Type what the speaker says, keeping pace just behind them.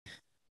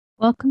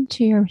Welcome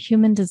to your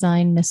Human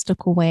Design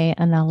Mystical Way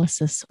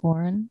analysis,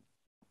 Oren.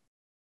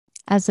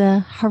 As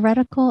a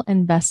heretical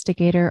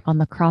investigator on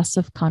the cross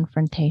of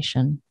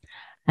confrontation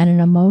and an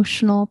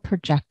emotional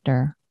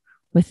projector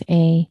with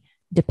a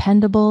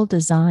dependable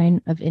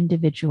design of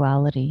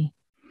individuality,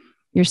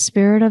 your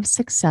spirit of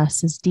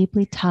success is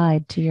deeply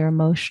tied to your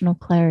emotional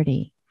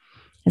clarity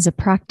as a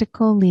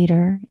practical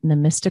leader in the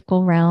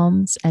mystical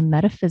realms and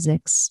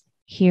metaphysics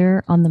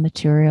here on the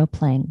material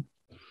plane.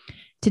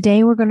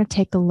 Today, we're going to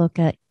take a look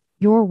at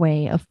your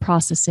way of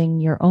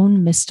processing your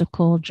own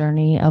mystical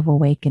journey of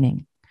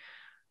awakening,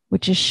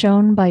 which is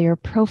shown by your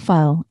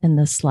profile in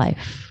this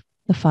life,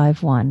 the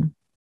 5-1.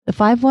 The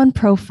 5-1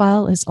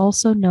 profile is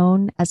also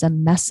known as a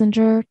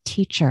messenger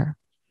teacher.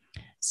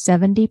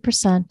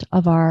 70%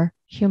 of our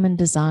human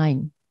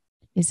design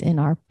is in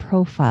our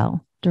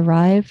profile,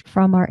 derived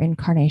from our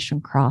incarnation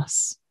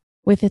cross,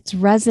 with its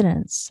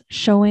resonance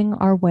showing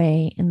our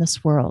way in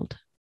this world.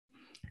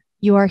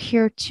 You are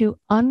here to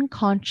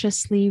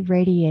unconsciously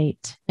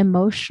radiate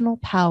emotional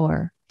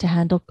power to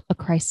handle a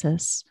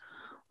crisis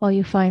while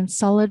you find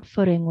solid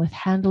footing with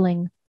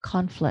handling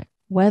conflict,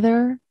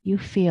 whether you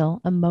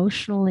feel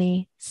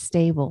emotionally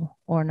stable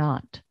or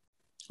not.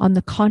 On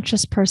the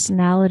conscious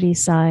personality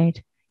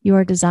side, you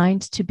are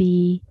designed to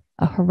be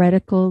a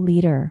heretical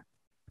leader,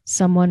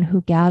 someone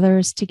who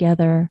gathers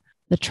together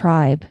the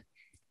tribe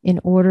in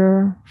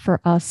order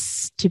for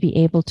us to be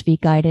able to be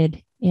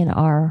guided in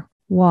our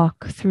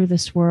walk through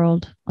this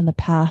world on the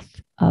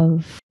path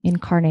of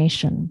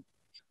incarnation,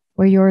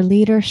 where your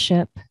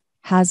leadership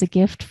has a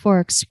gift for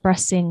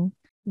expressing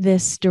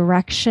this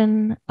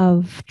direction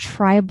of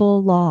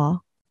tribal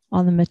law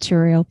on the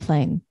material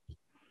plane.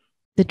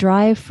 The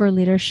drive for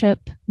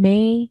leadership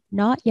may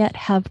not yet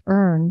have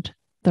earned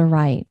the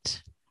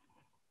right.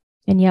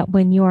 And yet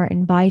when you are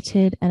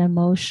invited and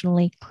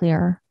emotionally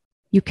clear,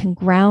 you can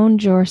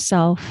ground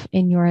yourself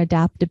in your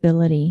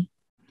adaptability,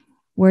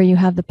 where you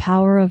have the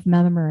power of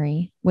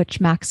memory, which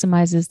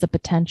maximizes the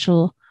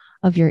potential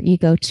of your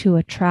ego to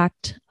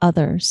attract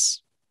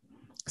others.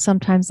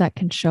 Sometimes that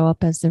can show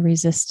up as the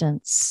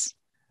resistance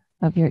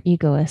of your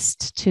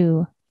egoist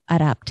to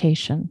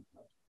adaptation.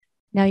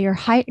 Now, your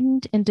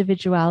heightened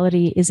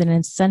individuality is an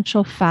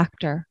essential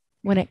factor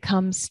when it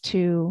comes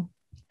to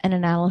an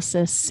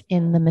analysis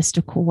in the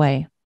mystical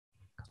way.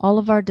 All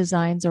of our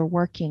designs are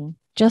working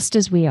just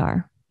as we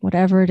are,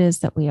 whatever it is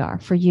that we are.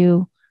 For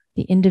you,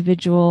 the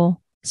individual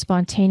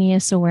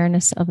spontaneous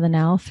awareness of the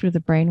now through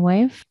the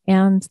brainwave,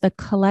 and the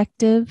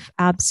collective,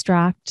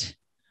 abstract,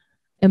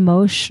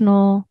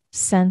 emotional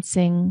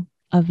sensing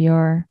of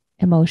your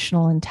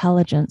emotional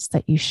intelligence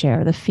that you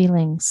share, the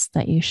feelings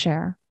that you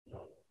share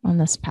on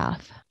this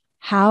path.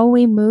 How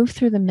we move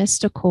through the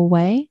mystical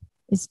way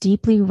is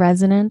deeply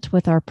resonant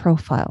with our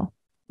profile,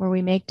 where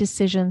we make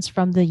decisions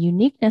from the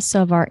uniqueness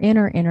of our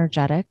inner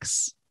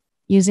energetics,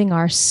 using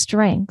our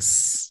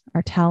strengths,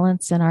 our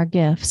talents, and our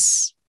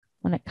gifts.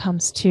 When it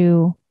comes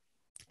to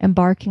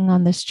embarking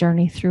on this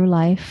journey through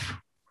life,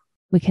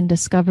 we can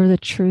discover the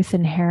truth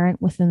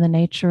inherent within the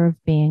nature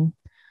of being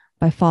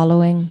by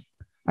following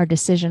our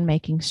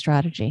decision-making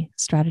strategy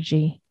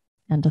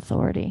and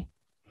authority.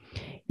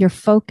 Your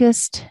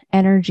focused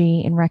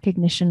energy and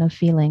recognition of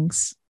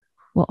feelings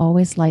will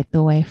always light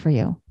the way for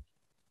you.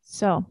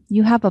 So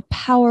you have a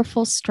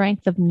powerful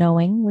strength of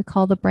knowing we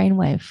call the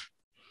brainwave.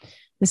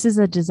 This is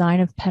a design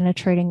of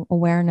penetrating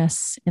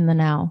awareness in the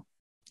now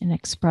and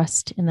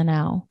expressed in the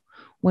now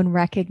when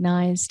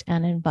recognized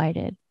and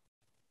invited.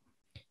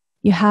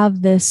 You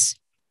have this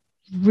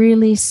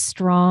really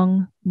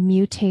strong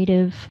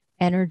mutative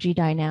energy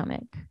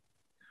dynamic,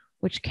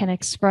 which can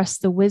express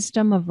the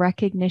wisdom of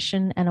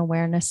recognition and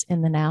awareness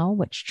in the now,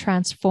 which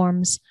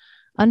transforms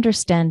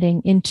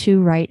understanding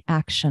into right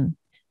action.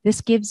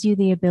 This gives you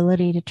the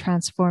ability to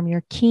transform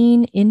your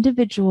keen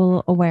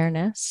individual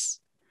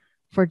awareness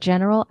for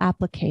general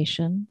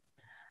application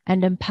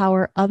and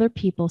empower other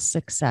people's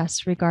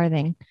success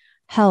regarding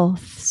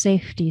health,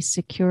 safety,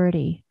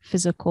 security,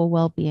 physical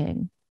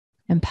well-being,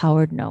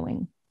 empowered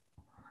knowing.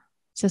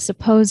 So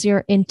suppose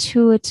your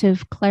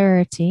intuitive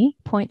clarity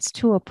points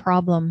to a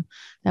problem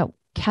that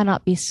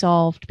cannot be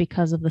solved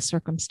because of the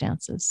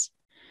circumstances.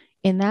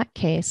 In that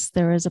case,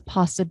 there is a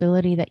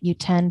possibility that you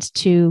tend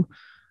to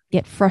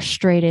get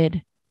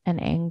frustrated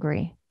and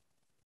angry,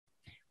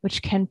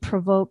 which can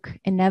provoke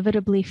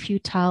inevitably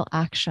futile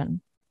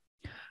action.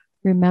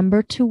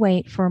 Remember to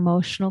wait for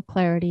emotional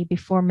clarity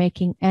before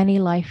making any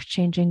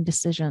life-changing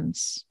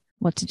decisions.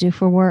 What to do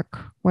for work,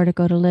 where to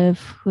go to live,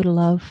 who to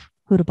love,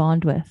 who to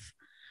bond with.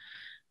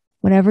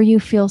 Whenever you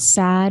feel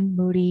sad,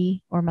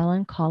 moody, or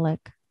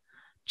melancholic,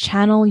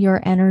 channel your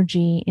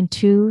energy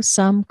into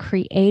some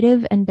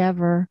creative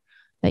endeavor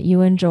that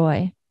you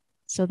enjoy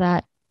so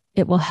that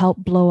it will help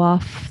blow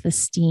off the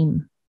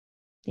steam,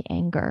 the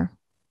anger,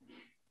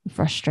 the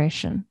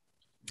frustration.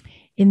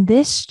 In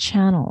this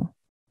channel,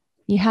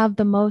 you have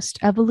the most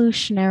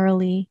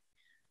evolutionarily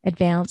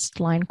advanced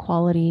line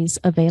qualities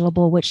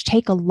available, which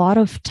take a lot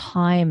of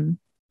time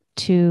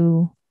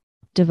to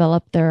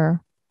develop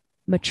their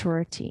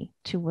maturity,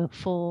 to a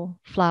full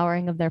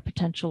flowering of their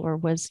potential or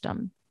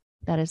wisdom.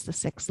 That is the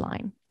 6th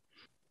line.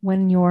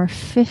 When you're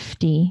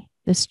 50,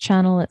 this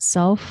channel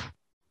itself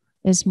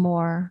is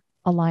more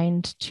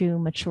aligned to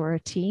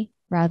maturity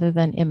rather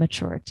than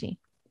immaturity.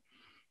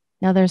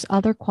 Now, there's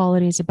other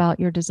qualities about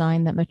your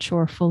design that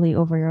mature fully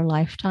over your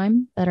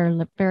lifetime that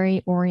are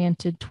very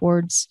oriented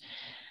towards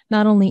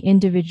not only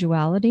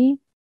individuality,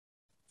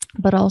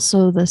 but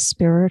also the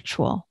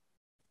spiritual.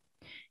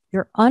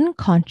 Your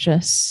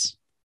unconscious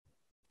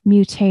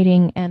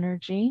mutating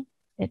energy,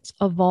 it's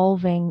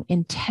evolving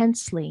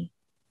intensely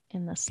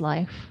in this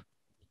life.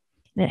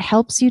 And it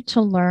helps you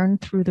to learn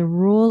through the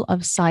rule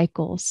of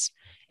cycles,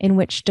 in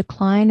which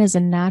decline is a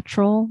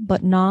natural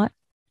but not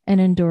an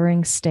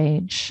enduring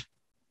stage.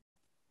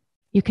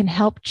 You can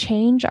help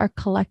change our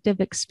collective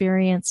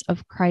experience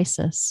of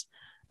crisis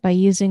by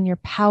using your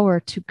power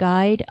to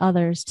guide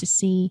others to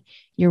see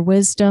your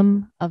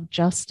wisdom of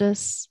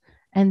justice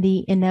and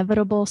the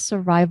inevitable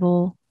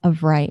survival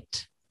of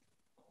right.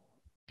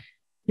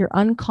 Your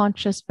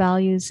unconscious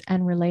values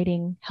and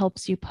relating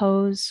helps you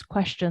pose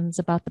questions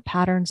about the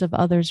patterns of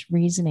others'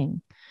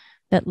 reasoning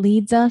that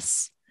leads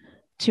us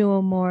to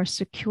a more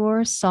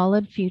secure,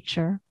 solid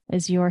future,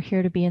 as you are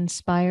here to be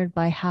inspired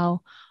by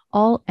how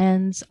all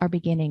ends are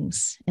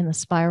beginnings in the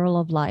spiral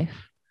of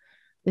life.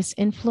 This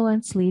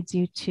influence leads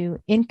you to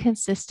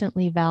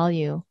inconsistently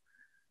value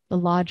the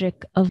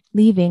logic of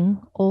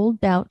leaving old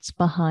doubts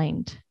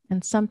behind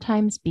and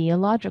sometimes be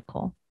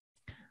illogical,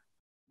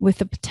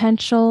 with a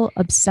potential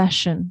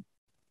obsession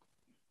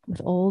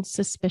with old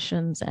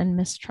suspicions and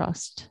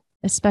mistrust,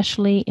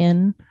 especially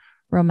in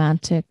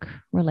romantic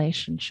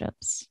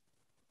relationships.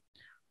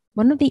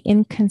 One of the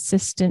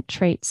inconsistent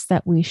traits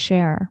that we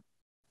share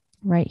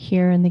right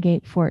here in the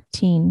gate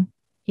 14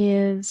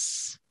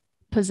 is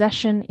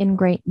possession in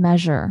great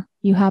measure.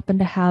 You happen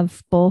to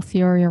have both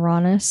your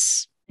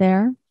Uranus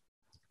there,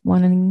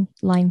 one in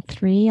line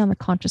 3 on the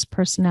conscious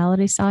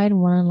personality side,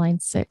 and one in line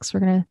 6. We're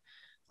going to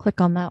click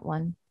on that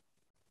one.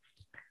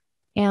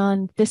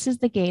 And this is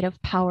the gate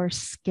of power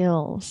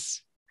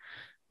skills.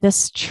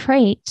 This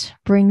trait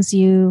brings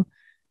you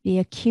the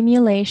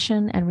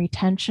accumulation and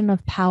retention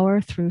of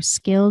power through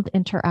skilled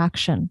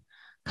interaction,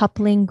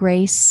 coupling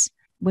grace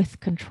with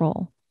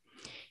control.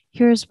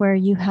 Here's where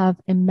you have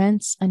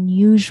immense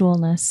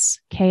unusualness,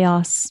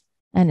 chaos,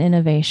 and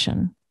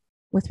innovation.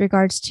 With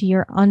regards to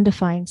your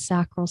undefined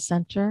sacral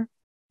center,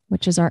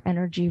 which is our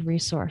energy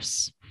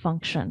resource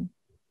function.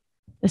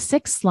 The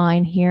 6th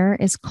line here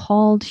is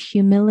called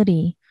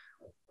humility.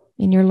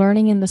 And you're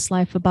learning in this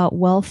life about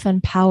wealth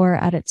and power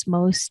at its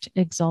most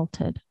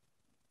exalted.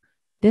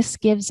 This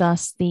gives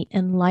us the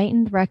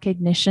enlightened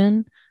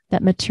recognition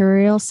that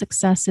material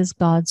success is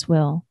God's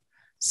will.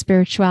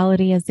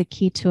 Spirituality as the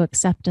key to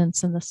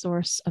acceptance and the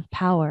source of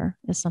power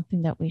is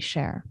something that we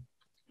share.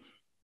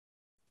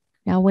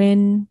 Now,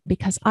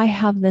 because I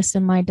have this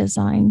in my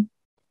design,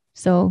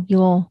 so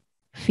you'll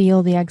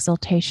feel the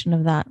exaltation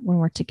of that when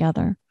we're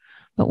together.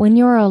 But when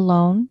you're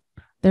alone,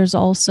 there's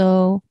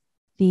also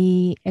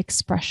the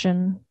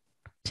expression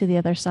to the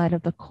other side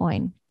of the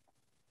coin.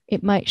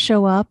 It might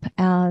show up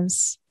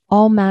as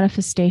all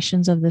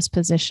manifestations of this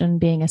position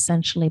being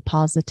essentially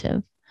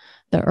positive.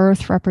 The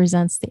earth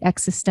represents the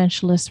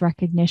existentialist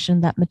recognition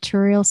that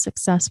material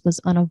success was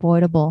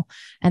unavoidable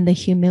and the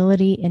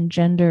humility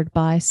engendered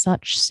by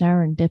such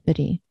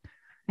serendipity.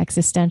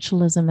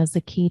 Existentialism as the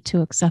key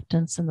to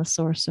acceptance and the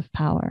source of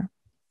power.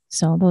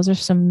 So those are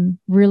some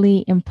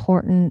really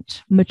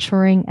important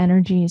maturing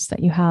energies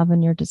that you have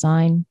in your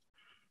design.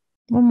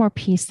 One more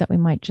piece that we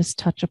might just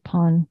touch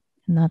upon,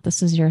 and that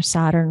this is your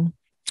Saturn,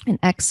 an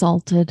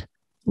exalted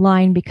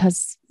line,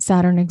 because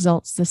Saturn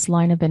exalts this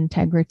line of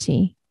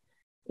integrity.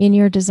 In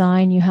your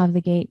design, you have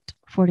the gate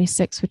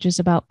 46, which is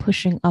about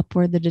pushing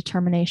upward the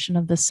determination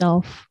of the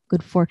self,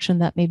 good fortune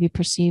that may be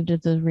perceived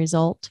as the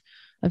result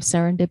of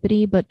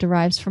serendipity, but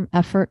derives from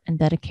effort and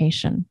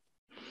dedication.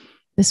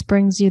 This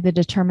brings you the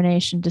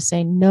determination to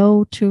say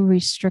no to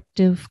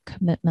restrictive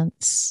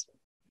commitments,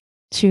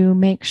 to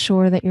make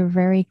sure that you're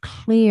very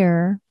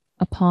clear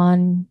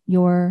upon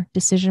your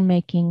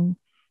decision-making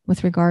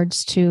with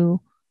regards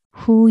to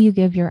who you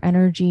give your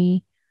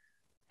energy,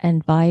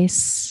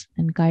 advice,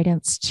 and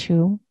guidance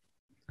to,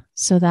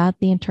 so that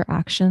the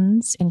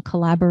interactions in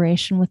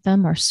collaboration with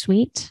them are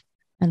sweet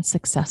and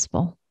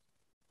successful.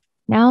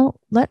 Now,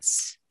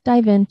 let's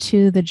dive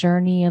into the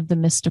journey of the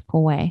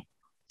mystical way.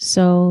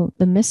 So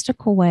the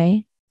mystical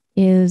way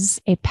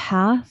is a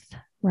path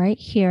right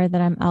here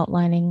that I'm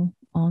outlining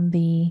on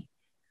the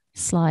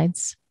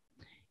slides.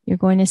 You're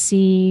going to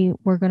see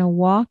we're going to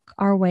walk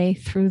our way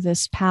through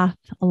this path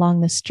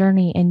along this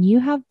journey, and you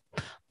have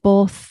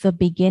both the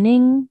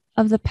beginning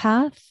of the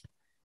path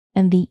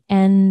and the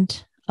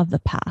end of the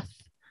path,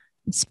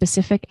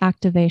 specific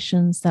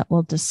activations that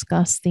we'll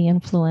discuss the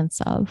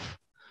influence of.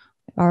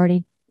 I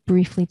already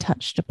briefly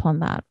touched upon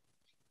that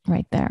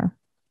right there.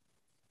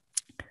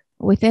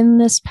 Within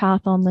this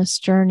path on this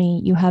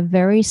journey, you have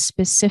very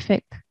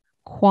specific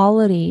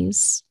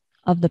qualities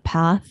of the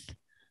path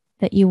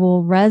that you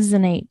will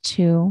resonate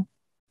to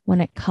when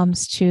it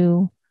comes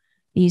to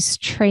these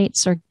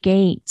traits or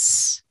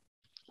gates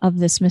of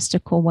this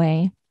mystical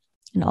way.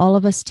 And all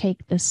of us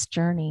take this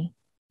journey,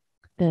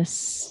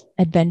 this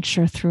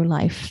adventure through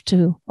life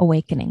to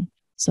awakening.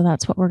 So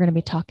that's what we're going to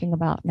be talking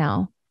about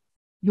now.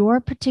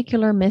 Your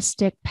particular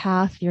mystic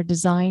path, your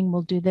design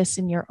will do this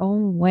in your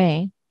own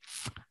way.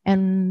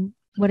 And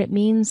what it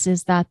means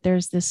is that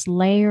there's this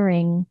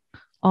layering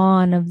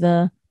on of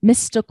the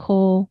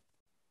mystical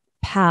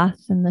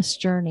path in this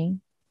journey,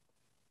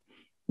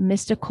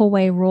 mystical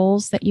way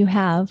roles that you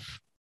have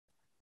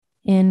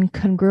in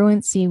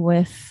congruency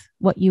with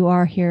what you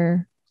are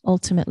here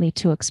ultimately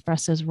to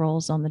express as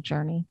roles on the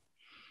journey.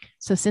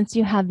 So since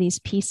you have these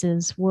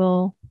pieces,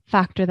 we'll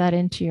factor that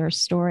into your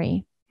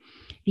story.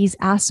 These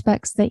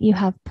aspects that you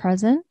have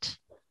present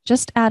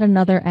just add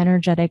another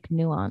energetic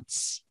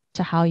nuance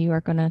to how you are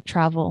going to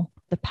travel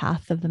the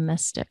path of the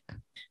mystic.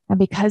 And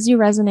because you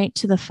resonate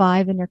to the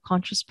 5 in your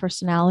conscious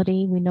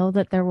personality, we know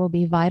that there will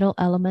be vital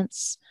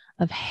elements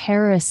of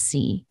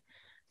heresy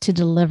to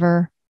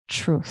deliver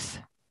truth.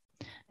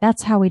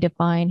 That's how we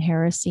define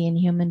heresy in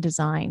human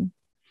design.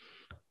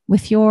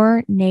 With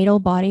your natal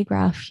body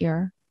graph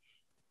here,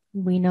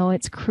 we know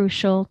it's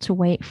crucial to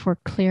wait for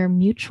clear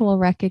mutual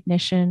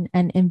recognition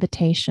and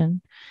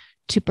invitation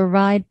to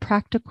provide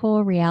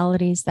practical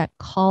realities that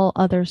call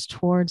others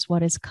towards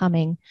what is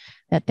coming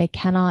that they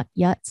cannot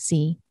yet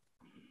see.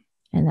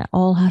 And that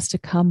all has to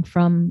come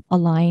from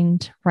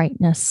aligned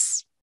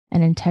rightness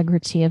and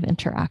integrity of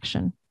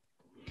interaction.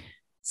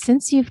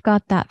 Since you've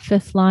got that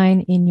 5th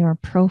line in your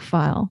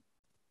profile,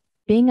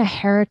 being a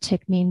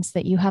heretic means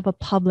that you have a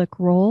public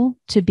role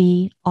to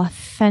be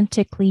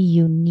authentically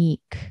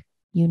unique.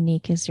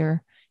 Unique is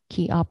your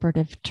key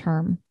operative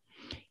term.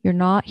 You're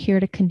not here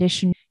to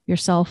condition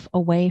yourself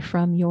away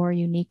from your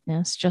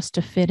uniqueness just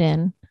to fit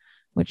in,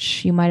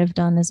 which you might have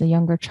done as a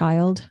younger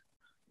child,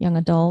 young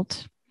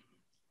adult.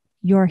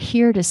 You're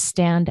here to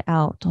stand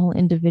out. All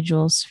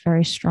individuals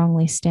very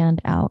strongly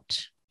stand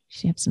out.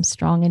 You have some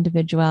strong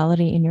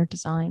individuality in your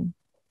design.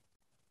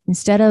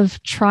 Instead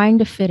of trying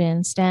to fit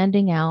in,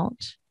 standing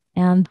out,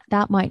 and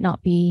that might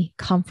not be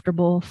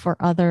comfortable for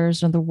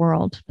others or the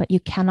world, but you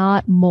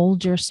cannot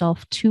mold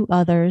yourself to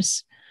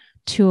others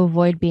to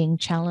avoid being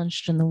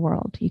challenged in the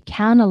world. You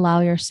can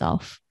allow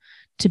yourself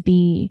to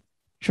be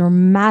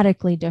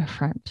dramatically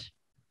different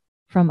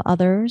from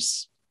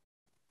others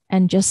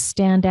and just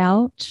stand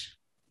out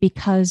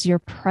because your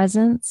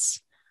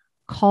presence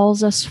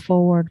calls us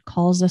forward,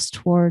 calls us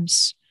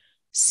towards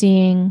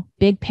seeing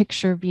big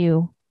picture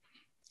view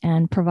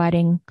and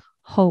providing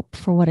hope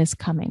for what is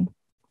coming.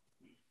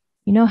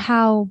 You know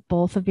how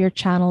both of your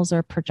channels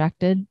are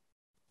projected,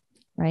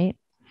 right?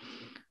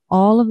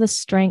 All of the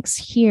strengths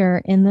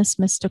here in this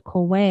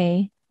mystical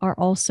way are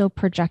also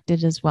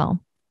projected as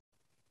well.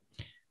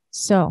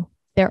 So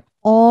they're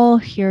all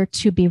here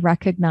to be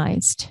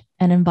recognized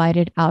and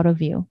invited out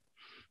of you.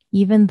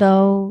 Even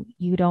though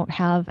you don't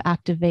have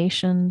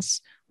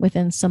activations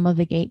within some of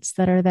the gates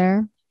that are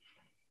there,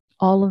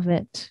 all of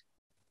it,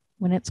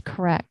 when it's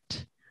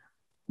correct,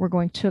 we're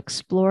going to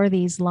explore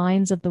these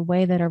lines of the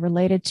way that are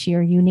related to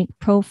your unique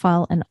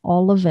profile, and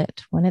all of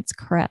it, when it's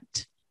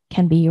correct,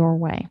 can be your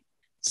way.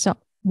 So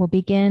we'll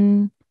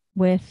begin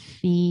with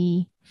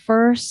the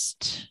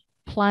first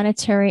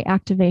planetary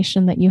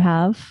activation that you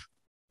have,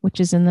 which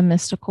is in the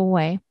mystical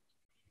way,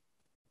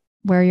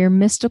 where your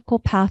mystical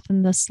path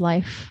in this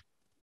life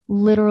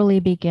literally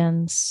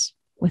begins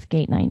with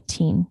gate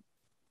 19,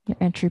 your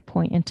entry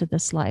point into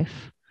this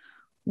life,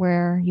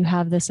 where you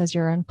have this as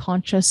your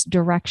unconscious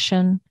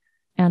direction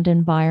and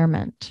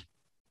environment.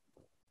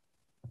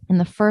 In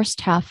the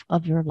first half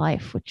of your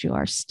life, which you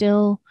are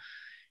still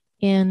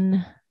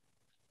in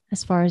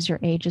as far as your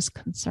age is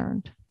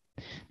concerned.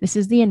 This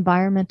is the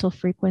environmental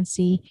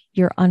frequency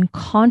you're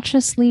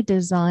unconsciously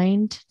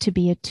designed to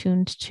be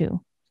attuned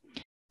to.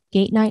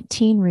 Gate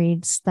 19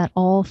 reads that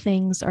all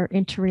things are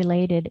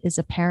interrelated is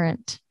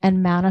apparent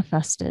and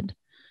manifested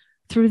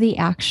through the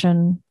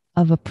action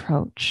of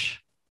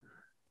approach.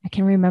 I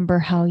can remember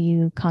how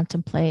you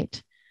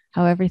contemplate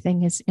how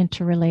everything is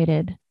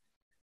interrelated.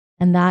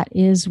 And that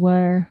is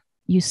where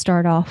you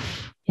start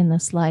off in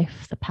this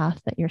life, the path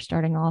that you're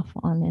starting off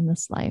on in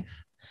this life.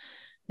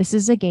 This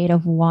is a gate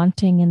of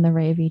wanting in the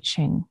Rave I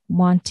Ching,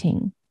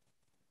 wanting,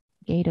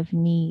 gate of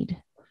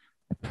need,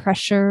 the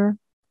pressure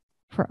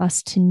for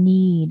us to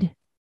need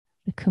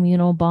the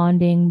communal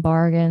bonding,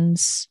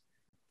 bargains,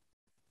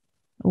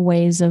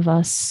 ways of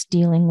us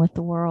dealing with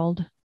the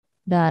world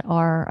that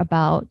are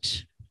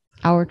about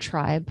our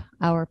tribe,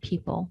 our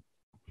people.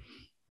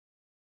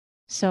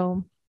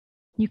 So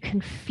you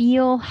can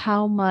feel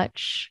how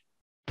much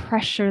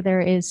pressure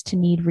there is to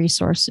need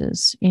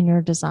resources in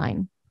your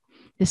design.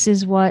 This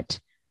is what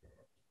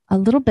a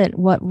little bit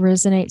what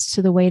resonates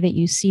to the way that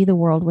you see the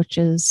world, which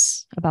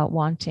is about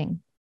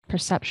wanting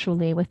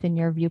perceptually within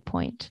your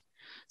viewpoint.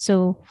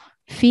 So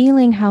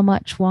feeling how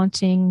much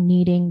wanting,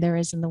 needing there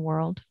is in the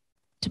world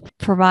to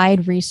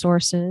provide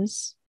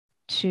resources,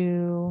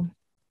 to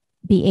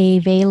be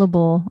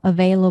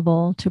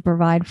available to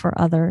provide for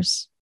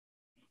others.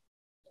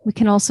 We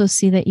can also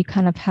see that you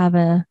kind of have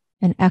an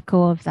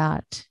echo of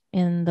that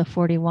in the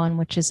 41,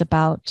 which is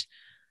about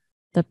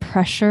the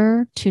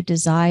pressure to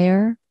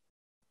desire.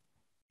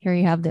 Here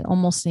you have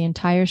almost the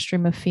entire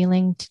stream of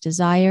feeling to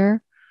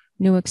desire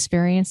new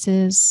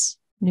experiences,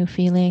 new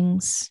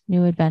feelings,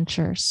 new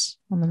adventures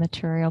on the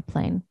material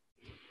plane.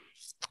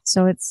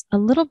 So it's a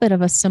little bit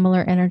of a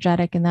similar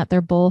energetic in that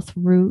they're both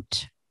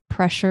root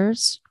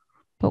pressures,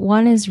 but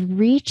one is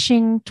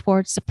reaching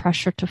towards the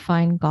pressure to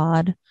find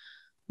God,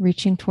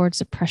 reaching towards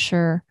the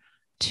pressure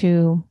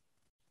to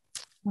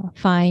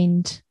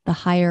find the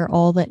higher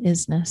all that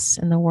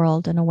isness in the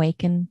world and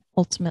awaken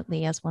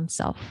ultimately as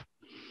oneself.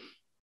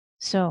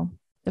 So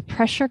the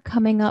pressure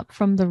coming up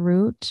from the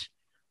root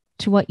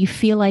to what you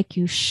feel like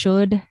you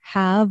should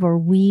have or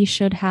we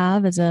should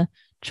have as a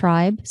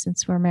tribe,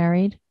 since we're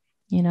married,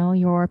 you know,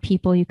 your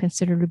people you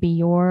consider to be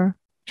your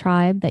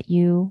tribe that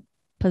you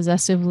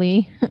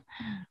possessively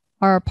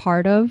are a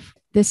part of.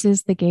 This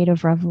is the gate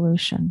of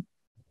revolution.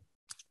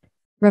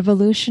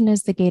 Revolution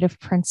is the gate of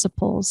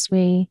principles.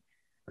 We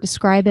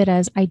describe it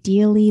as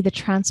ideally the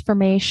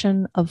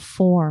transformation of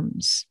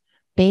forms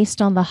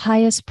based on the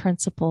highest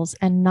principles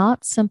and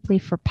not simply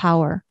for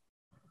power.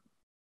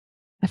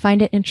 I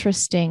find it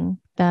interesting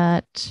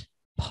that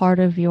part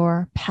of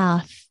your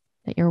path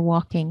that you're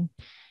walking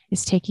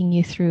is taking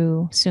you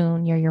through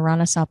soon your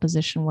Uranus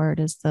opposition, where it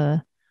is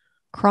the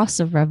cross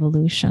of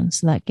revolution.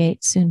 So that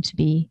gate soon to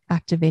be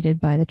activated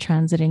by the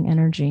transiting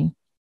energy.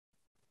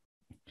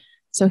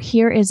 So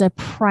here is a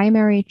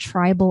primary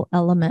tribal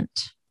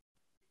element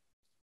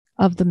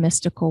of the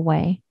mystical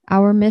way.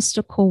 Our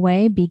mystical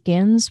way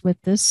begins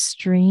with this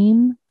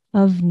stream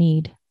of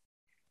need.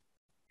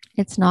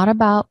 It's not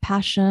about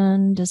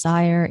passion,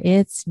 desire,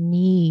 it's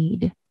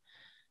need.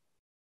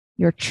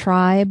 Your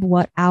tribe,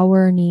 what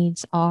our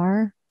needs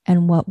are,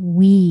 and what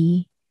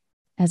we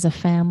as a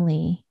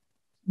family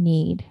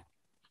need.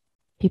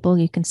 People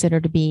you consider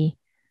to be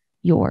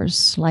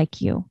yours,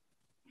 like you.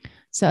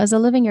 So as a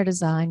Living Your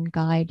Design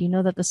guide, you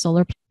know that the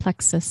solar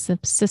plexus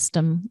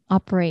system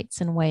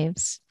operates in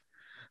waves.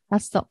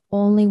 That's the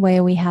only way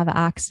we have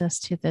access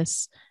to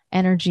this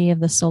energy of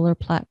the solar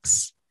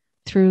plex,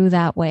 through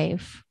that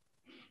wave.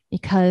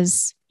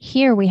 Because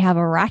here we have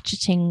a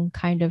ratcheting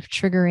kind of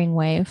triggering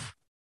wave.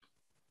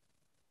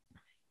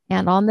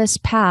 And on this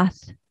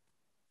path,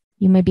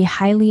 you may be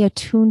highly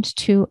attuned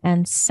to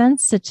and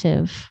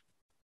sensitive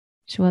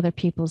to other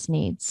people's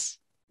needs.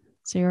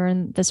 So you're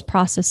in this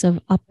process of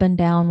up and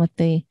down with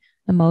the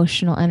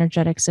emotional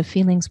energetics of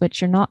feelings,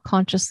 which you're not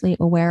consciously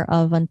aware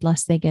of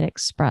unless they get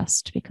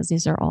expressed, because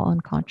these are all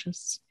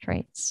unconscious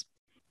traits.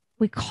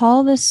 We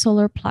call this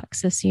solar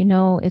plexus, you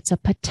know, it's a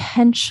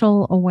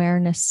potential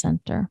awareness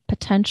center,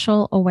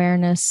 potential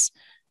awareness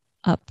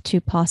up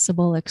to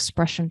possible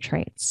expression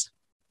traits.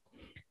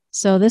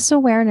 So this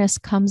awareness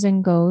comes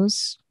and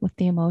goes with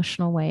the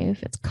emotional wave.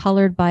 It's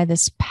colored by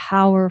this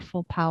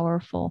powerful,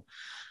 powerful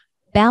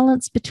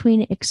balance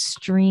between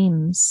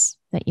extremes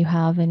that you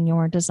have in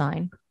your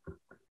design.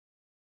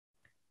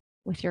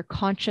 With your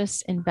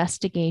conscious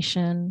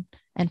investigation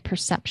and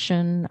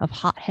perception of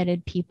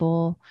hot-headed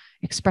people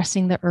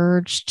expressing the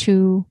urge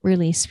to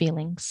release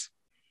feelings,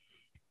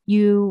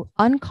 you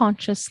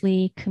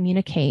unconsciously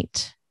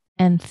communicate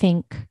and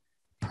think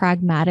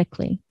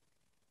pragmatically.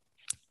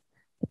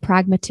 The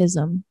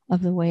pragmatism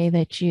of the way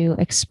that you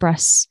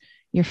express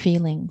your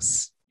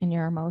feelings and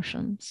your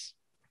emotions.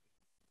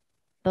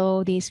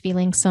 Though these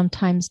feelings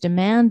sometimes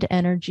demand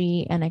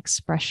energy and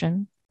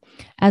expression,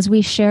 as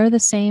we share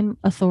the same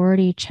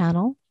authority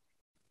channel,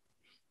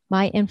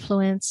 my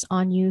influence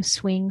on you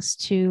swings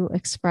to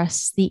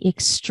express the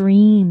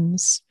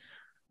extremes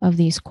of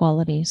these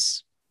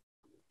qualities.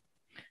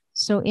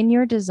 So in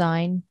your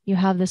design, you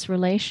have this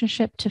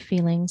relationship to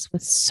feelings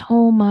with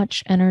so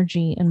much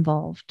energy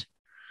involved.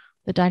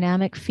 The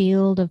dynamic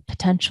field of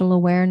potential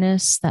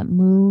awareness that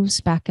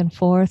moves back and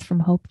forth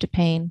from hope to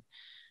pain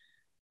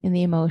in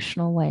the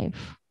emotional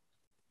wave.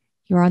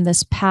 You're on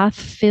this path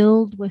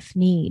filled with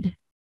need,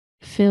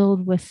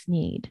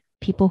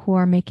 people who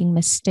are making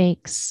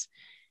mistakes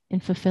in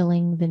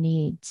fulfilling the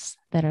needs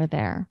that are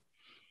there,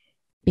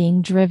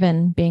 being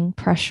driven, being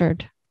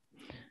pressured,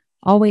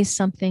 always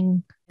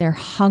something they're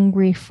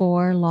hungry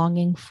for,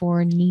 longing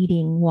for,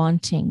 needing,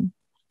 wanting.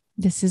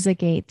 This is a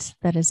gate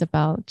that is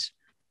about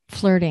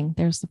flirting.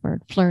 There's the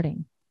word,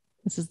 flirting.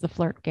 This is the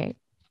flirt gate.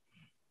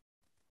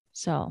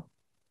 So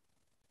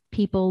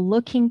people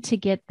looking to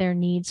get their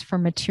needs for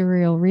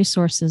material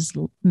resources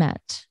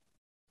met.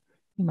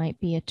 You might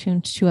be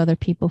attuned to other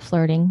people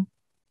flirting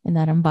in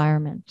that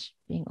environment,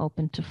 being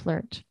open to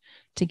flirt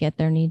to get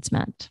their needs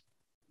met.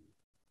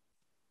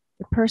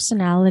 The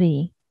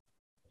personality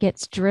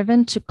gets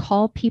driven to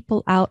call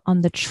people out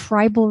on the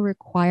tribal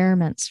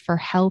requirements for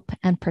help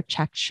and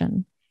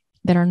protection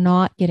that are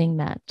not getting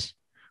met,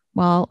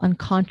 while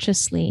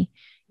unconsciously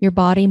your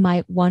body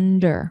might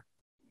wonder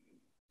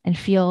and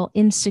feel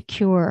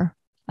insecure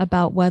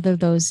about whether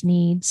those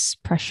needs,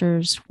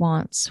 pressures,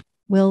 wants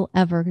will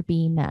ever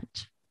be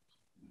met.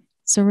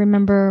 So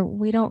remember,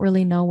 we don't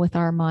really know with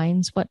our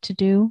minds what to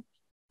do.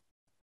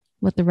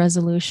 what the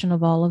resolution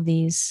of all of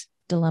these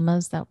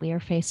dilemmas that we are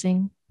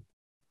facing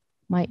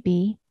might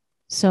be.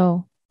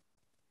 So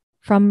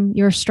from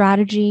your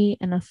strategy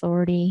and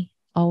authority,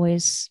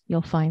 always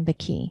you'll find the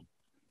key.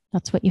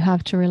 That's what you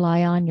have to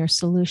rely on, your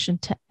solution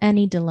to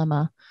any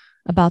dilemma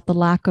about the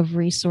lack of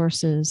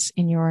resources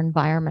in your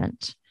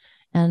environment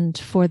and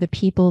for the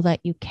people that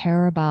you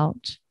care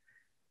about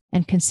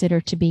and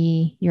consider to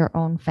be your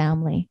own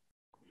family.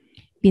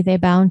 Be they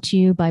bound to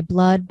you by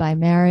blood, by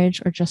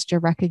marriage, or just your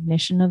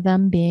recognition of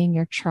them being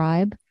your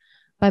tribe,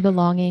 by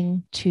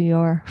belonging to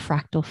your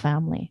fractal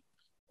family.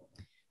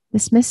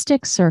 This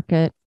mystic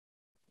circuit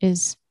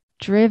is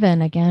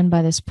driven again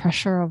by this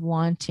pressure of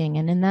wanting.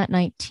 And in that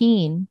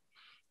 19,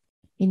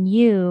 in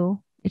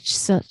you, it's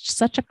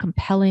such a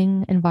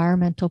compelling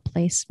environmental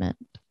placement.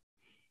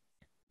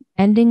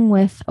 Ending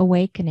with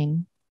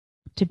awakening,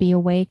 to be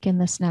awake in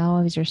this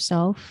now as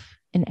yourself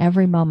in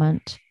every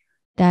moment.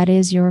 That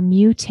is your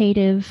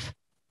mutative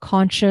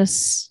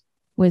conscious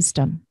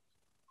wisdom.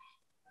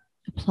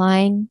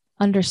 Applying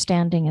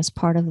understanding as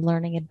part of the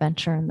learning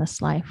adventure in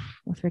this life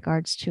with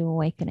regards to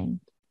awakening.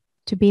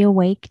 To be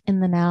awake in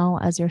the now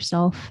as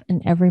yourself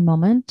in every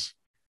moment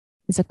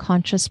is a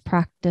conscious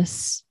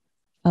practice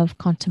of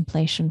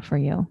contemplation for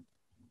you.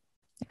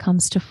 It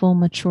comes to full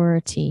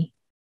maturity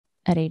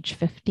at age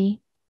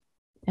 50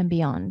 and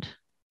beyond.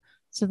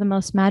 So the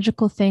most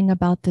magical thing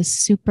about this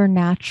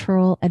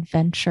supernatural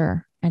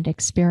adventure and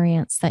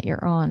experience that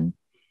you're on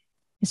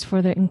is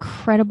for the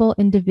incredible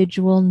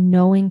individual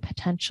knowing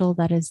potential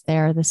that is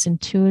there, this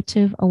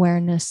intuitive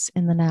awareness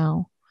in the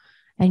now,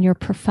 and your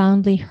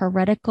profoundly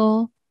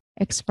heretical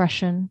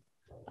expression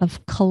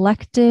of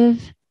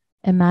collective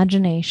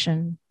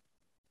imagination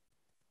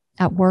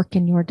at work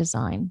in your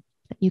design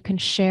that you can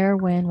share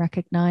when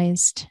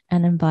recognized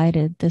and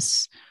invited.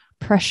 This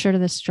pressure,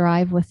 this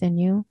drive within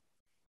you,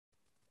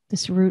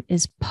 this root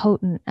is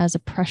potent as a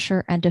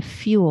pressure and a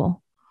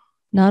fuel,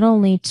 not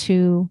only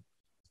to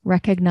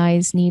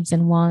recognize needs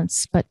and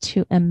wants, but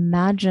to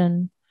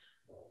imagine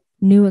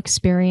new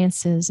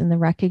experiences in the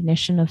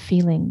recognition of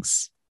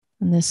feelings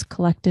in this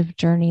collective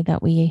journey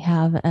that we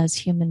have as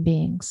human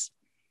beings.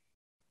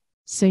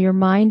 So your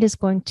mind is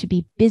going to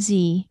be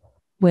busy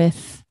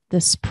with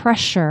this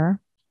pressure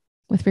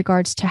with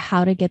regards to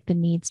how to get the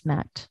needs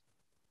met,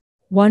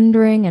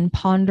 wondering and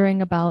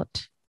pondering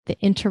about the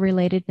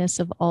interrelatedness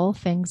of all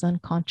things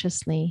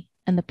unconsciously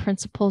and the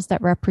principles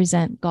that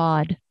represent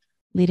God,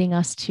 leading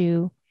us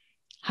to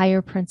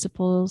higher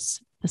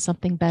principles, to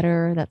something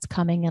better that's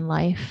coming in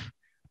life,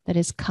 that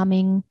is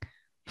coming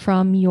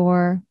from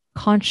your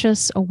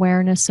conscious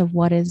awareness of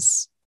what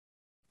is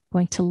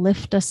going to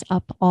lift us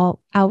up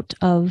all out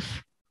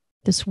of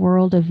this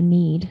world of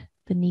need,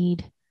 the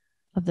need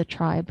of the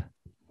tribe.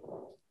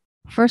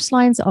 First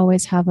lines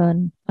always have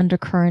an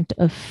undercurrent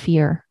of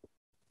fear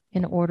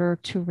in order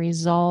to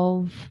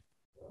resolve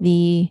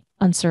the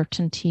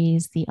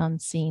uncertainties, the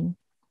unseen.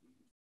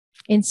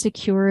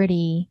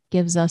 Insecurity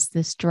gives us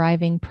this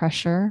driving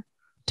pressure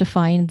to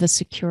find the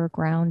secure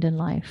ground in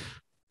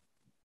life.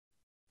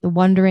 The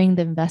wondering,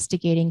 the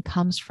investigating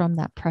comes from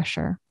that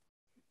pressure.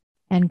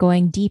 And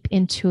going deep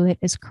into it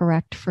is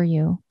correct for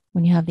you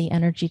when you have the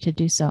energy to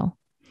do so.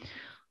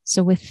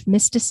 So with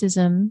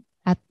mysticism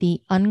at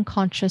the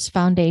unconscious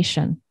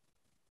foundation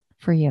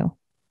for you,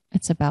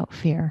 it's about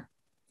fear.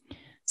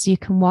 So you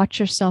can watch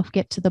yourself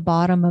get to the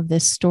bottom of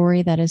this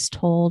story that is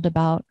told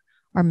about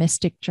our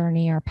mystic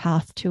journey, our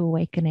path to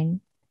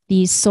awakening.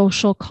 These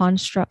social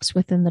constructs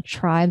within the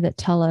tribe that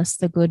tell us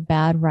the good,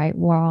 bad, right,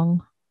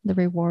 wrong, the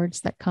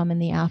rewards that come in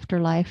the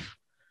afterlife,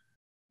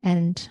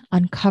 and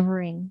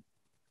uncovering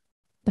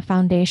the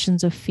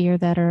foundations of fear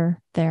that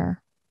are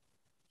there.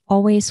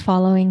 Always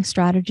following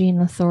strategy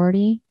and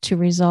authority to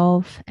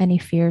resolve any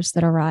fears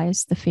that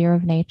arise, the fear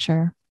of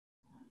nature,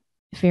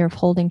 the fear of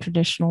holding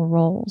traditional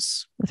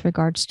roles with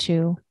regards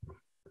to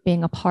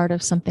being a part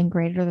of something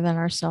greater than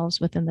ourselves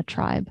within the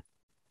tribe.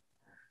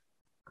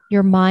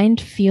 Your mind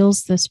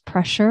feels this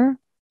pressure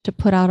to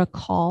put out a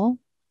call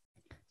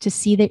to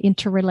see the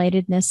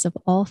interrelatedness of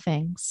all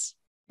things.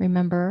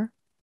 Remember,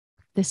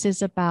 this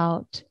is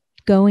about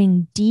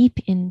going deep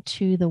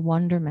into the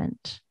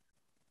wonderment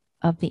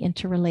of the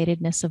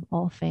interrelatedness of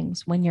all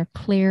things. When you're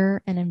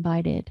clear and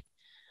invited,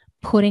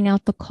 putting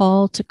out the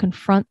call to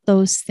confront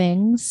those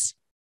things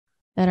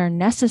that are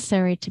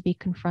necessary to be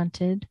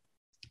confronted,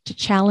 to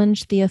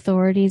challenge the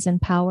authorities in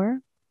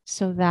power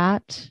so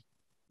that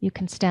you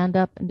can stand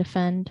up and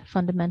defend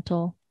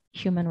fundamental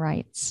human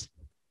rights.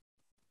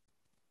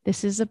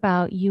 This is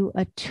about you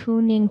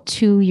attuning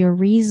to your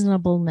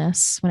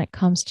reasonableness when it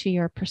comes to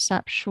your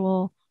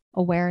perceptual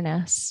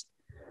awareness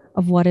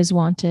of what is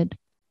wanted,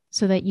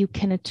 so that you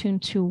can attune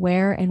to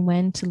where and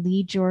when to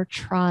lead your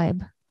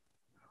tribe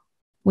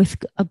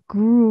with a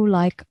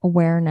guru-like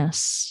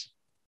awareness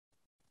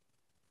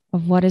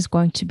of what is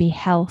going to be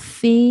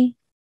healthy,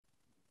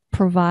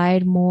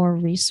 provide more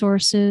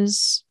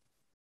resources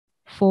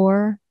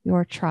for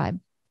your tribe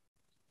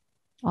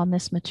on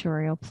this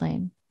material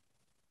plane.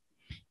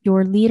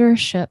 Your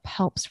leadership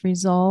helps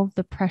resolve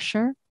the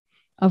pressure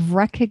of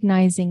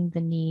recognizing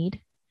the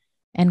need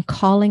and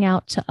calling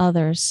out to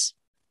others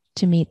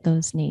to meet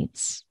those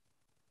needs.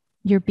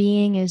 Your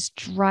being is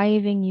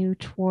driving you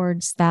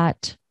towards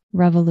that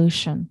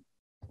revolution.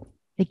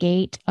 The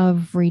gate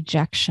of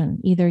rejection.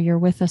 Either you're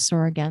with us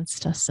or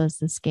against us, says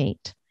this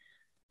gate.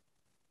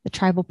 The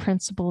tribal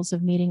principles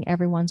of meeting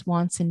everyone's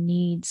wants and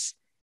needs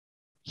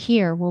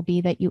here will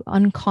be that you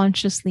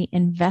unconsciously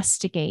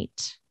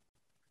investigate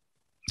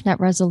that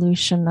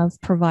resolution of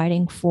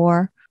providing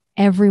for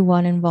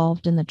everyone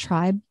involved in the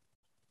tribe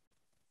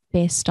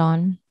based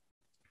on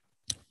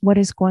what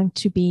is going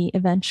to be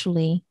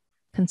eventually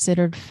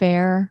considered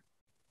fair,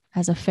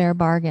 as a fair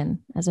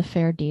bargain, as a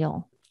fair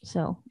deal.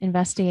 So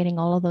investigating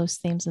all of those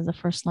themes as a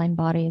first line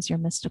body is your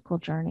mystical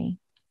journey.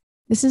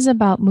 This is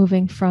about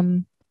moving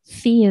from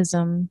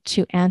theism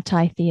to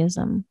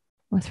anti-theism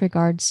with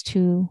regards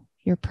to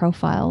your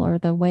profile or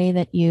the way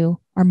that you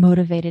are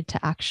motivated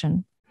to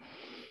action.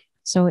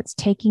 So it's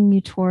taking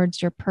you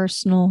towards your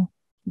personal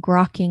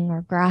grokking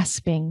or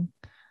grasping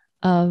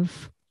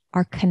of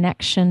our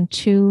connection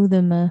to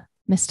the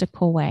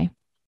mystical way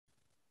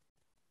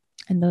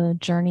and the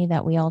journey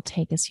that we all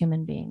take as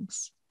human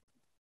beings.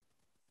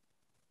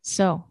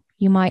 So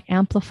you might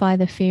amplify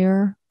the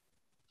fear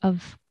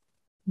of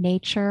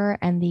nature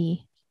and the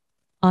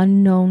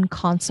unknown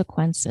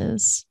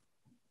consequences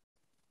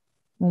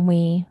when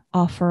we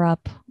offer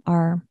up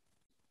our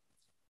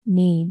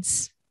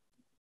needs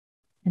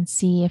and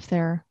see if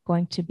they're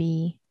going to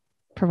be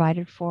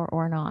provided for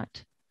or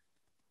not.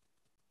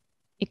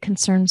 It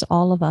concerns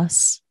all of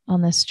us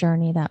on this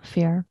journey, that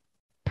fear.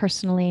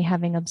 Personally,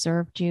 having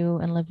observed you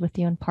and lived with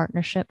you in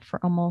partnership for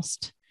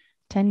almost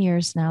 10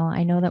 years now,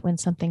 I know that when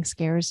something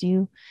scares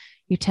you,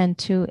 you tend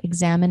to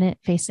examine it,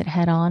 face it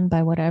head on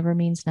by whatever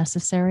means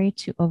necessary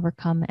to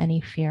overcome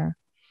any fear.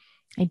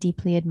 I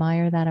deeply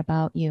admire that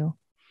about you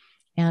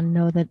and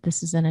know that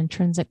this is an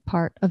intrinsic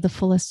part of the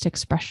fullest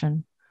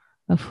expression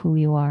of who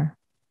you are.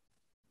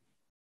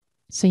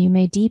 So you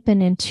may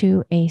deepen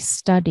into a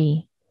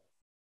study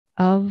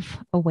of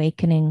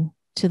awakening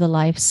to the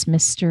life's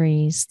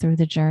mysteries through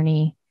the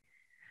journey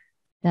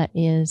that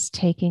is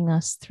taking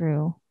us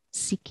through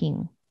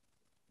seeking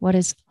what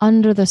is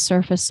under the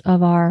surface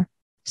of our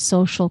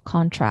social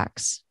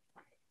contracts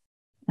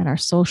and our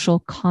social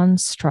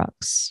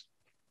constructs.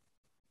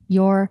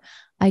 Your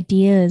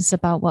ideas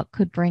about what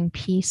could bring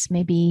peace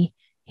may be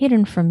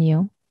hidden from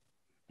you,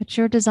 but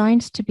you're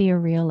designed to be a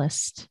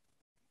realist,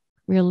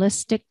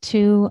 realistic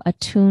to,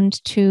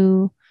 attuned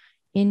to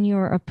in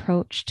your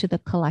approach to the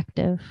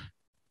collective,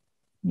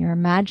 your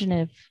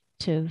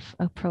imaginative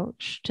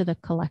approach to the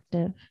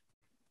collective,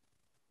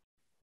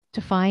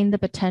 to find the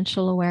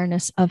potential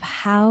awareness of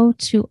how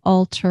to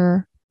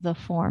alter the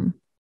form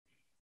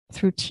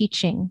through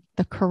teaching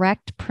the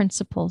correct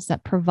principles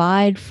that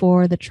provide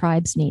for the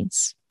tribe's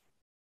needs.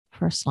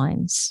 First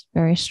lines,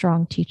 very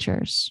strong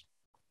teachers.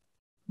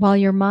 While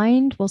your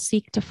mind will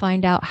seek to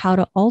find out how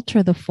to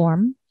alter the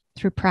form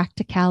through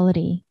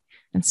practicality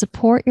and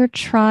support your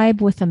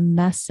tribe with a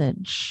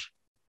message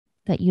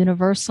that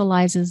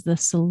universalizes the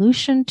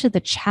solution to the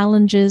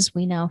challenges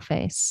we now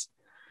face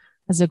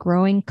as a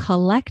growing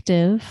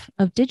collective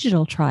of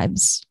digital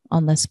tribes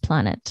on this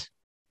planet.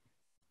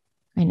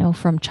 I know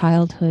from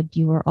childhood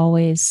you were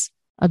always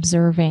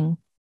observing,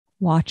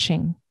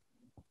 watching,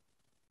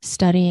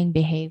 studying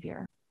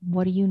behavior.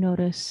 What do you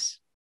notice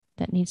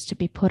that needs to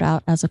be put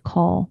out as a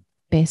call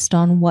based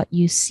on what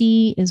you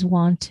see is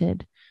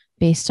wanted,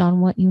 based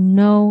on what you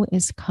know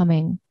is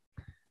coming?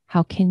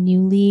 How can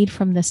you lead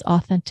from this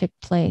authentic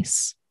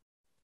place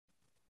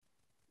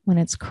when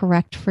it's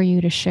correct for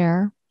you to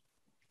share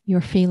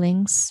your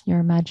feelings, your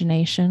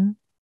imagination,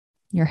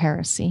 your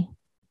heresy?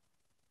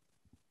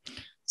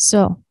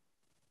 So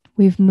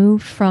we've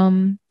moved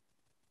from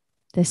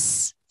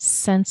this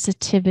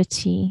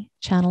sensitivity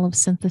channel of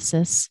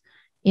synthesis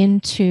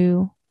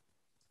into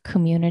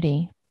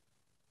community.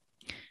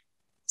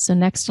 So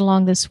next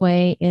along this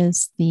way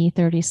is the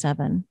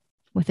 37,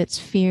 with its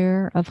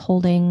fear of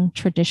holding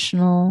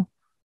traditional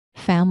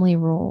family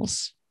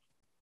roles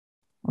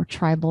or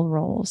tribal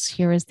roles.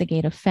 Here is the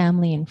gate of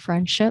family and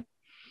friendship.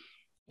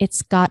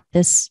 It's got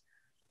this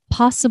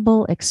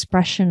possible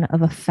expression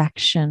of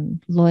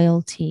affection,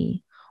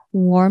 loyalty,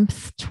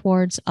 warmth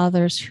towards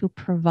others who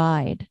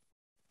provide.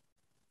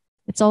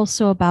 It's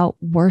also about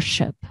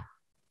worship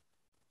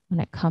when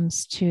it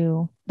comes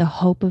to the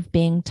hope of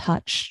being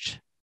touched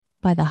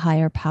by the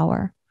higher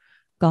power,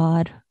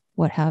 God,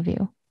 what have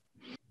you.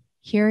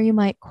 Here you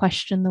might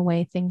question the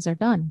way things are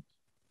done.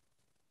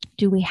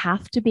 Do we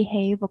have to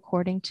behave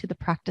according to the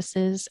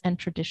practices and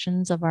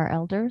traditions of our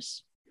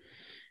elders?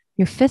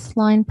 Your fifth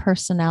line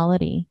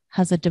personality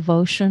has a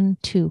devotion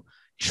to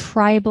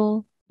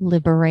tribal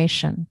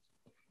liberation,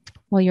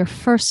 while your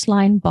first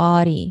line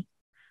body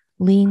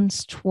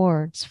leans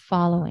towards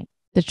following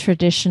the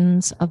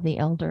traditions of the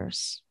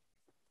elders.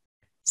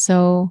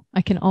 So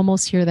I can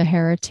almost hear the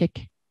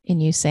heretic in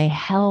you say,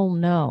 hell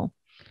no,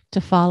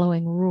 to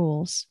following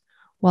rules,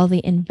 while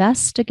the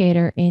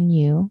investigator in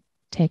you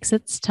takes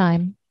its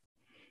time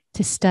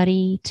to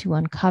study, to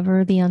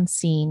uncover the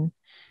unseen,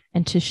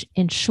 and to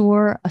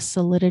ensure a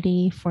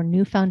solidity for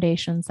new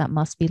foundations that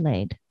must be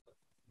laid.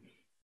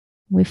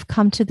 We've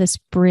come to this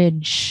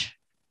bridge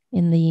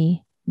in the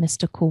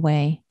mystical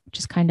way, which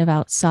is kind of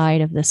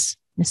outside of this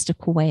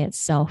mystical way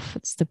itself.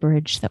 It's the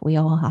bridge that we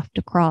all have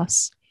to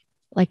cross,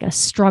 like a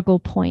struggle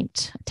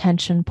point, a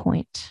tension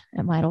point,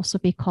 it might also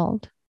be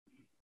called.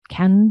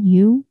 Can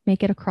you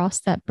make it across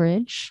that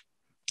bridge?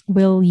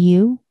 Will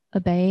you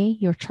obey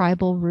your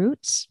tribal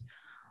roots,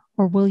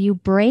 or will you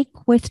break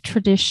with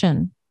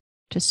tradition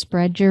to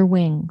spread your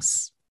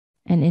wings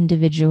and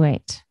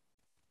individuate?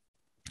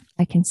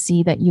 I can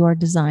see that you are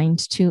designed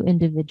to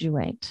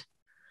individuate.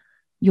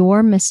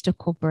 Your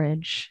mystical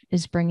bridge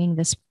is bringing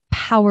this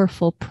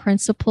powerful,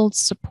 principled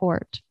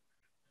support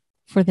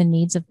for the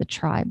needs of the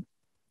tribe.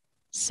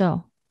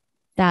 So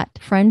that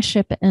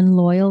friendship and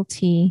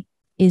loyalty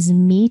is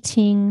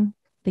meeting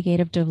the gate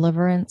of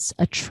deliverance,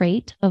 a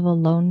trait of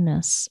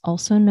aloneness,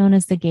 also known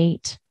as the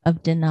gate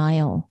of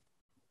denial.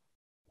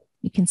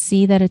 You can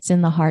see that it's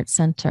in the heart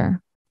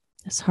center.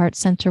 This heart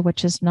center,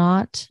 which is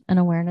not an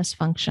awareness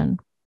function.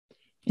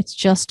 It's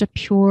just a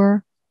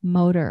pure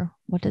motor.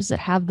 What does it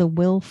have the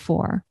will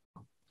for?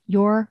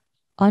 Your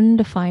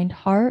undefined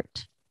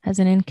heart has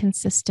an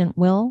inconsistent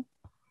will,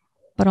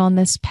 but on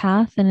this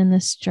path and in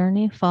this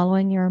journey,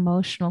 following your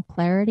emotional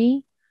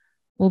clarity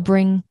will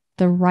bring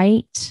the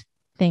right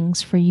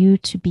things for you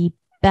to be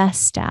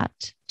best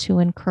at, to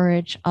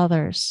encourage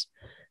others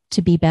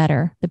to be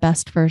better, the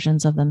best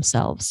versions of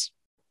themselves.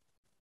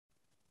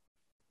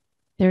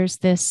 There's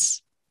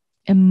this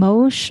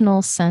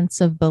emotional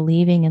sense of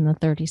believing in the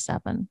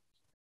 37.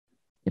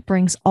 It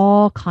brings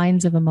all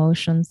kinds of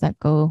emotions that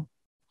go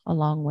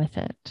along with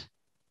it.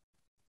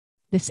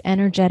 This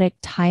energetic,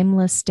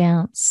 timeless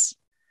dance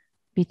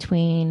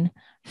between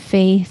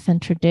faith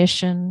and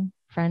tradition,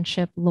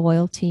 friendship,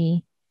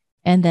 loyalty,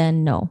 and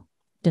then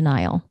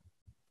denial.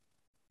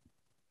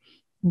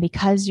 And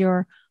because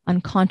you're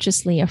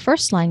unconsciously a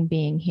first line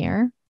being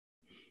here,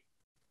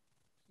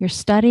 you're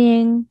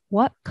studying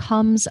what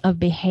comes of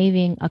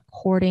behaving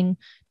according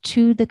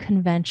to the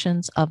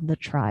conventions of the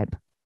tribe.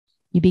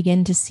 You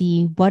begin to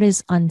see what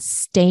is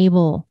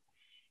unstable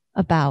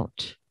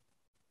about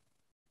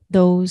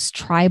those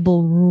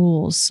tribal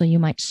rules. So you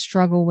might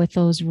struggle with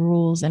those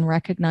rules and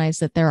recognize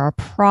that there are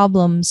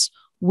problems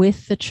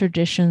with the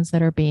traditions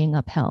that are being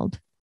upheld.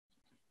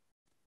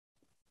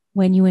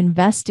 When you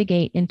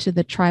investigate into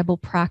the tribal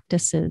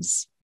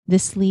practices,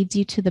 this leads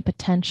you to the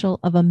potential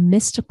of a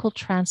mystical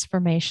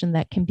transformation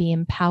that can be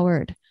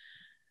empowered,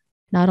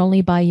 not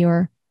only by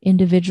your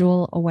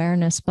individual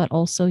awareness, but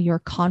also your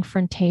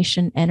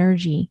confrontation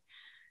energy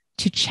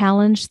to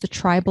challenge the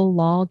tribal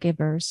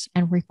lawgivers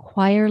and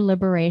require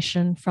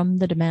liberation from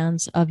the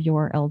demands of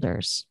your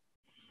elders.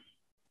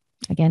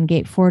 Again,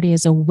 Gate 40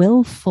 is a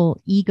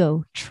willful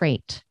ego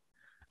trait,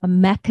 a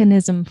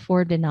mechanism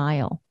for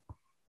denial,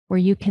 where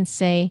you can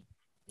say,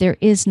 there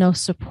is no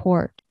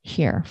support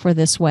here for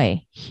this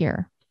way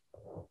here.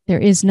 There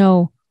is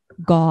no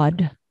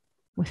God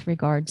with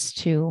regards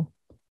to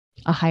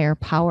a higher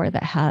power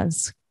that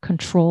has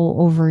control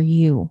over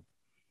you.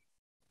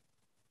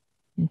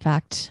 In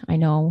fact, I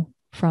know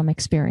from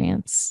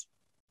experience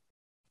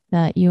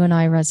that you and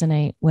I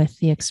resonate with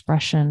the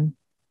expression,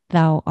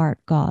 thou art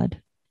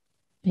God,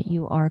 that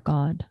you are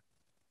God.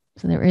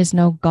 So there is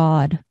no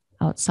God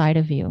outside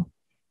of you,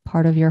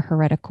 part of your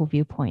heretical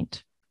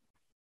viewpoint.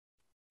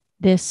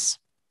 This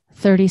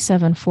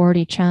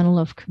 3740 channel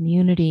of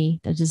community,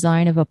 the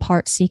design of a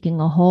part seeking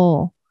a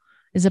whole,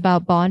 is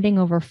about bonding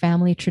over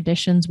family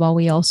traditions while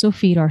we also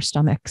feed our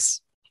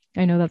stomachs.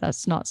 I know that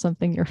that's not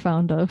something you're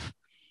fond of.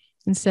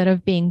 Instead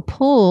of being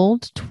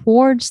pulled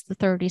towards the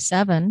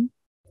 37,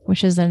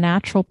 which is a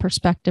natural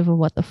perspective of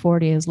what the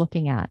 40 is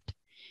looking at,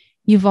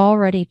 you've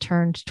already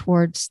turned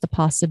towards the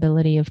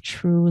possibility of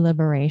true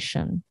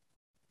liberation,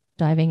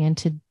 diving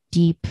into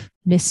deep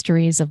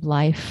mysteries of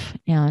life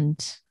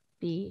and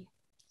the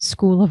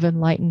school of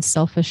enlightened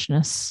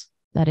selfishness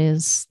that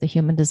is the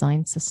human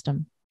design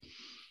system.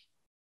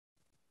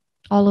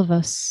 All of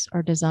us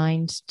are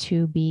designed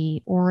to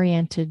be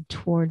oriented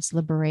towards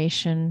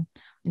liberation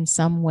in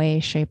some way,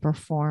 shape, or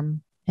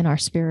form in our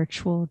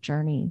spiritual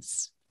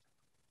journeys.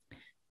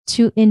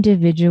 To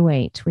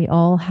individuate, we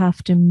all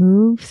have to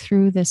move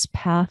through this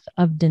path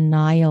of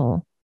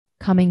denial,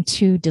 coming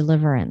to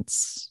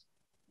deliverance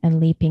and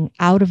leaping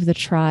out of the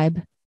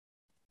tribe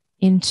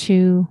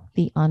into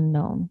the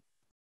unknown.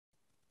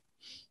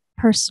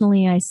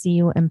 Personally, I see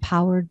you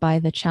empowered by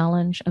the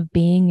challenge of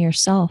being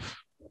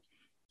yourself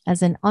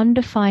as an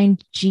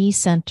undefined G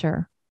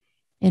center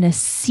in a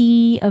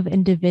sea of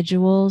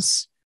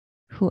individuals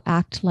who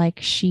act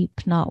like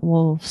sheep, not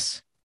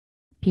wolves,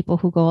 people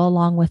who go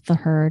along with the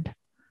herd.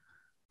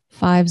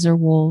 Fives are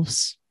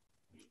wolves.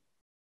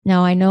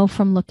 Now, I know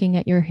from looking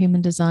at your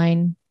human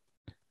design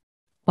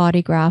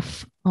body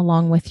graph,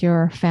 along with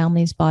your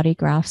family's body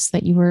graphs,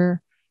 that you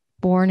were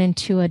born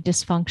into a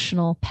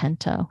dysfunctional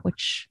penta,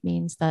 which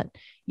means that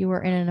you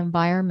were in an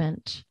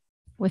environment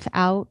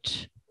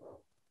without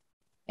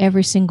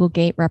every single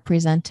gate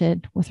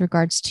represented with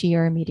regards to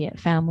your immediate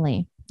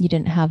family. You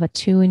didn't have a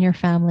 2 in your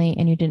family,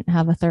 and you didn't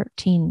have a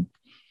 13.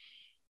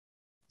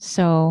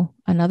 So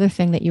another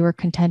thing that you were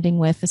contending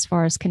with as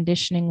far as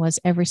conditioning was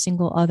every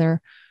single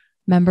other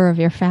member of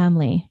your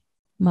family,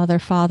 mother,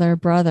 father,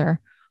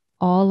 brother,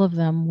 all of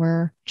them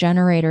were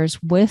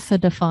generators with a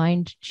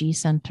defined G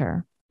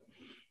center.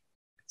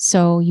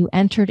 So you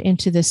entered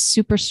into this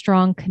super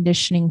strong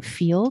conditioning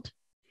field,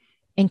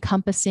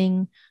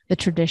 encompassing the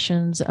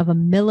traditions of a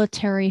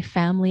military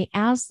family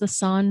as the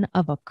son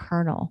of a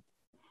colonel.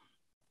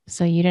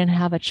 So you didn't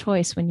have a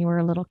choice when you were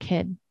a little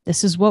kid.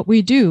 This is what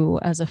we do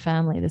as a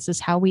family. This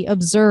is how we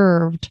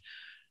observed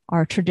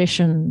our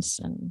traditions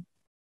and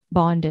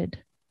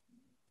bonded.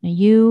 Now,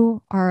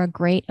 you are a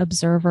great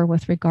observer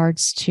with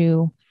regards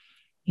to,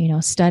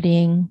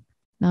 studying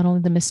not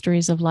only the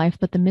mysteries of life,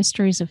 but the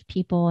mysteries of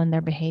people and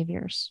their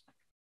behaviors.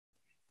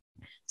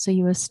 So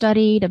you have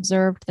studied,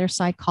 observed their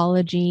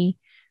psychology,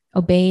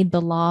 obeyed the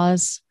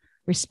laws,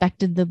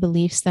 respected the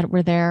beliefs that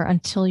were there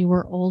until you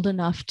were old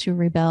enough to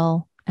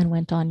rebel and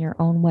went on your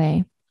own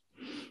way.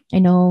 I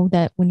know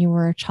that when you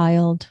were a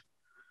child,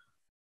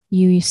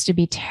 you used to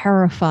be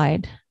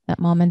terrified that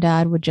mom and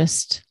dad would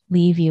just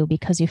leave you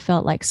because you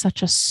felt like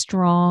such a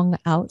strong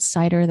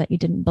outsider, that you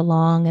didn't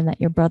belong, and that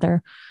your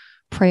brother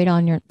preyed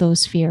on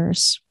those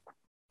fears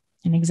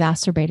and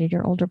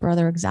your older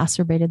brother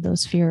exacerbated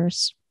those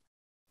fears.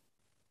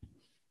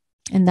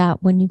 And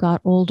that when you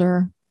got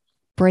older,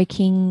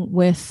 breaking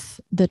with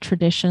the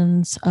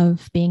traditions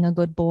of being a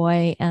good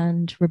boy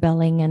and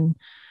rebelling and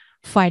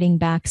fighting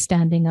back,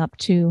 standing up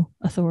to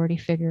authority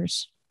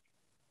figures,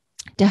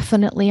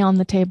 definitely on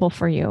the table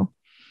for you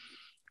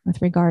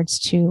with regards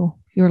to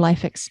your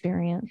life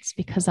experience,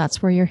 because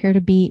that's where you're here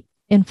to be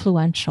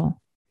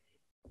influential,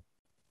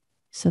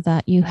 so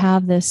that you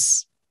have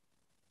this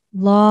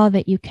law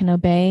that you can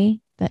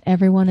obey, that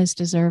everyone is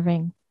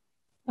deserving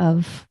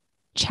of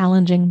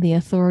challenging the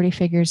authority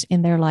figures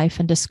in their life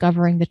and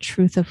discovering the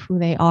truth of who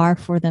they are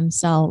for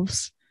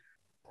themselves,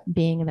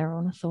 being their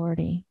own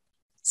authority.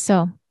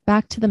 So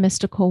back to the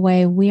mystical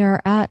way, we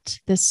are at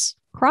this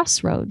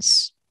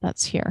crossroads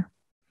that's here,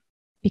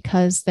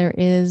 because there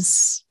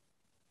is,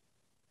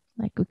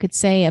 like we could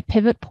say, a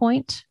pivot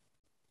point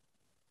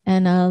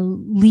and a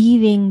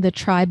leaving the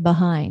tribe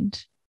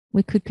behind.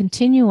 We could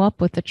continue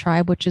up with the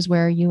tribe, which is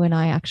where you and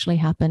I actually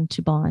happen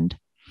to bond,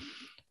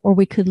 or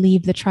we could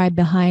leave the tribe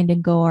behind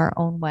and go our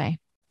own way.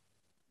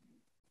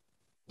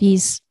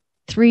 These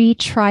 3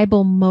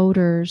 tribal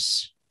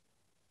motors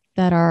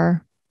that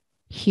are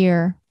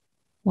here,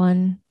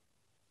 1,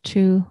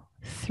 2,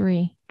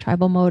 3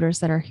 tribal motors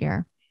that are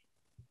here.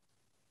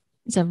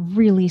 It's a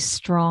really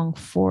strong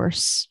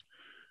force,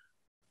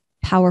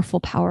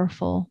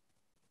 powerful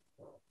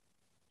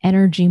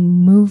energy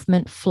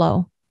movement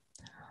flow.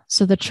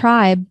 So the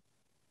tribe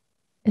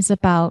is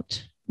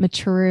about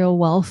material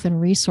wealth and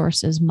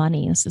resources,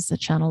 money. This is the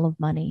channel of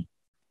money.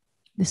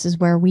 This is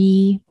where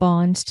we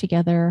bond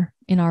together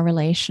in our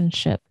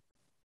relationship.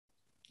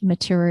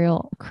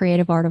 Material,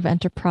 creative art of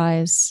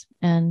enterprise,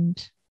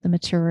 and the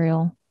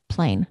material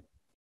plane.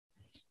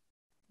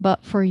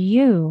 But for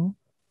you,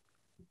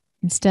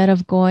 instead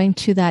of going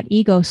to that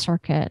ego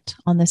circuit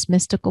on this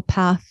mystical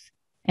path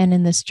and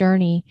in this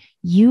journey,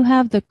 you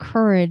have the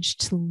courage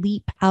to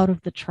leap out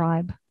of the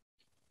tribe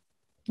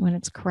when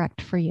it's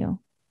correct for you.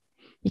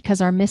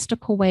 Because our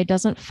mystical way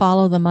doesn't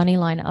follow the money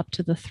line up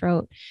to the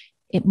throat.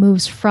 It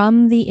moves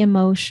from the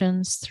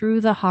emotions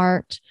through the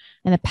heart,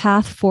 and the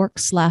path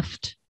forks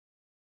left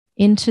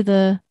into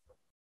the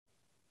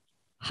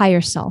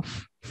higher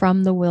self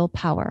from the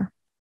willpower.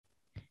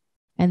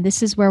 And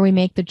this is where we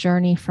make the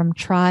journey from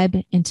tribe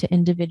into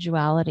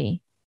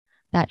individuality,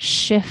 that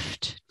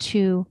shift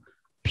to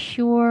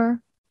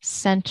pure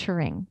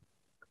centering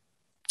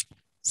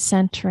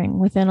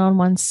within on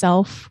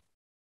oneself.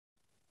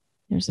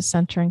 There's a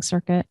centering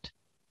circuit.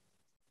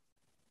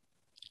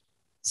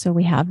 So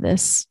we have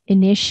this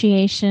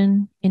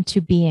initiation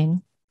into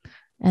being,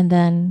 and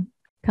then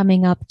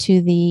coming up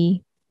to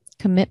the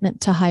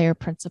commitment to higher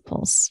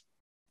principles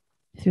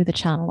through the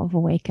channel of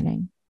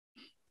awakening.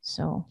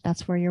 So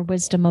that's where your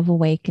wisdom of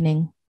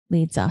awakening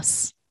leads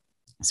us.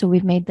 So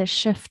we've made this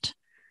shift.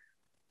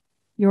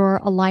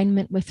 Your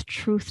alignment with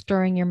truth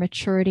during your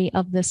maturity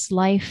of this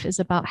life is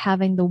about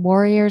having the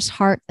warrior's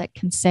heart that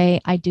can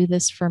say, I do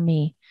this for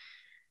me.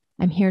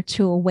 I'm here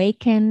to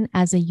awaken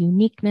as a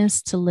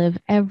uniqueness, to live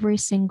every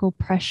single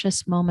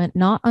precious moment,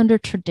 not under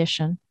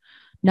tradition,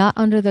 not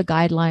under the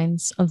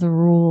guidelines of the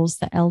rules,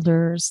 the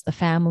elders, the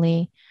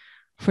family.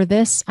 For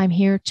this, I'm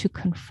here to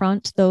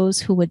confront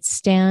those who would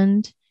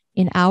stand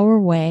in our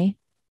way,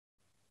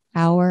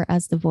 our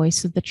as the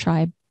voice of the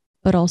tribe,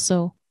 but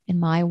also in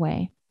my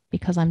way,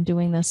 because I'm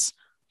doing this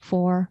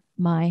for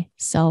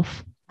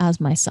myself as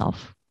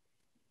myself.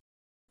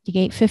 The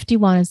gate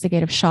 51 is the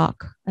gate of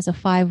shock. As a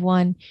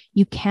 5-1,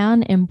 you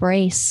can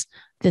embrace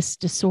this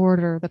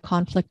disorder, the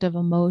conflict of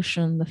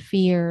emotion, the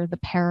fear, the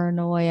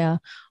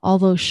paranoia, all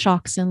those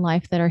shocks in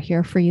life that are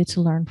here for you to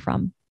learn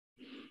from.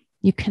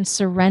 You can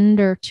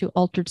surrender to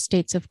altered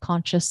states of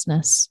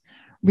consciousness,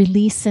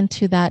 release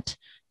into that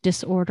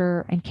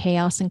disorder and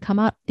chaos and come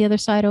out the other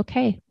side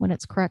okay when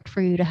it's correct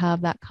for you to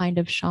have that kind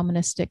of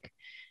shamanistic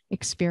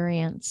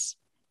experience.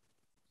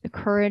 The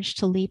courage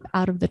to leap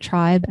out of the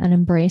tribe and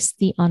embrace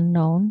the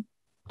unknown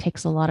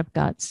takes a lot of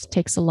guts,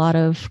 takes a lot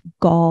of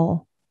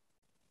gall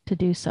to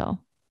do so.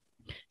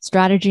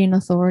 Strategy and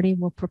authority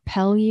will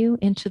propel you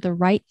into the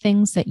right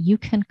things that you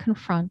can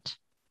confront.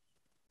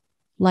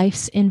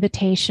 Life's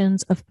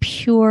invitations of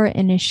pure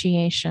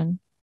initiation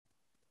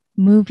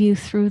move you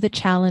through the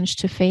challenge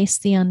to face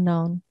the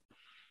unknown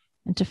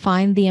and to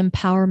find the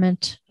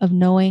empowerment of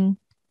knowing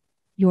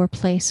your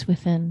place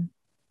within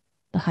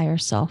the higher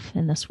self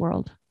in this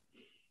world.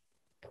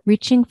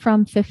 Reaching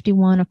from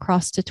 51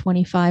 across to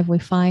 25, we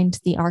find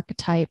the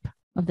archetype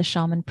of the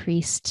shaman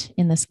priest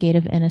in this gate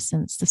of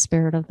innocence, the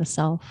spirit of the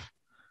self.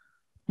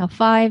 Now,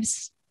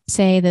 fives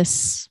say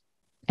this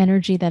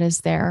energy that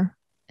is there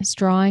is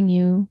drawing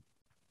you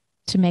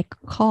to make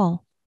a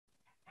call,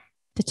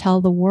 to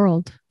tell the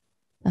world.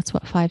 That's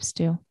what fives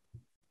do.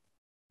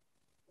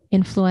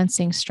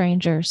 Influencing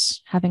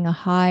strangers, having a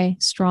high,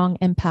 strong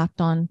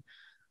impact on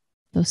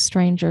those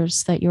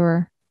strangers that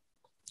you're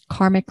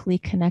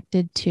karmically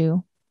connected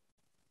to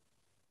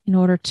in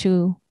order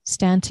to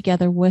stand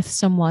together with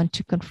someone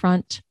to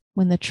confront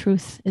when the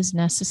truth is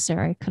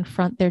necessary,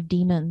 confront their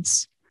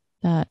demons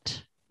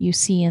that you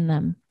see in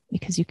them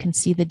because you can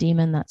see the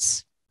demon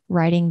that's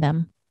riding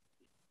them.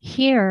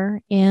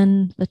 Here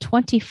in the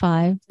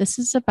 25, this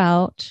is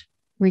about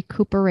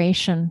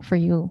recuperation for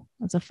you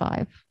as a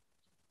 5.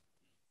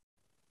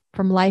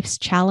 From life's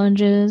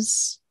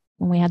challenges,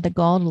 when we had the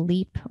gall to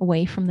leap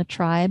away from the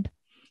tribe,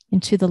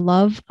 into the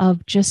love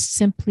of just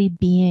simply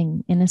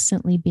being,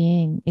 innocently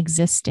being,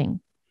 existing,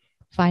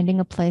 finding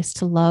a place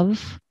to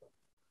love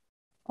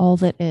all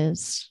that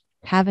is,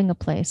 having a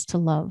place to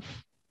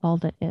love all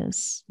that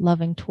is,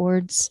 loving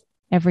towards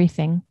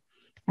everything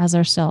as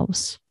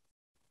ourselves.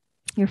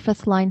 Your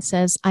 5th line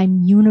says,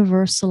 I'm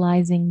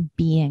universalizing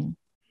being.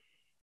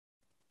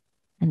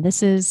 And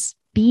this is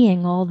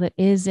being all that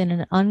is in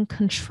an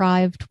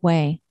uncontrived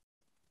way,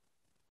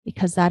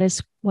 because that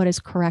is what is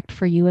correct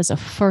for you as a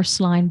first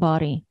line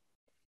body.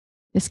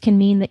 This can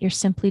mean that you're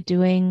simply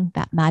doing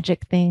that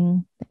magic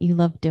thing that you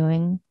love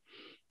doing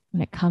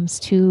when it comes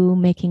to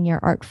making your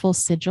artful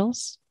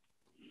sigils.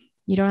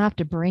 You don't have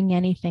to bring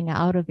anything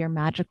out of your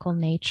magical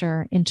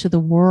nature into the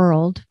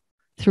world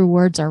through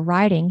words or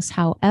writings.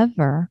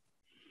 However,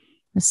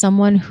 as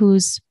someone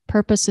whose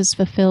purpose is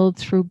fulfilled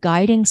through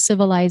guiding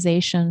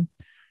civilization,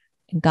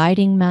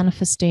 guiding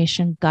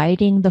manifestation,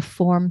 guiding the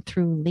form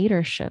through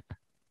leadership,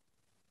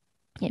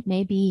 it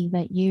may be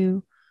that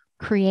you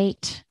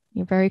create,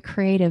 you're very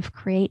creative,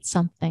 create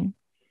something.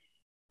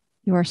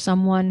 You are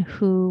someone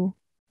who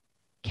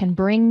can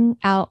bring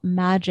out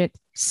magic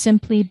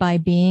simply by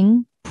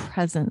being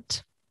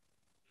present.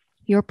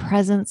 Your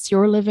presence,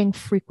 your living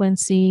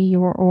frequency,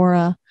 your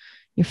aura,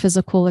 your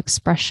physical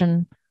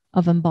expression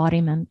of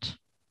embodiment,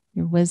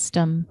 your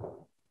wisdom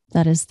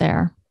that is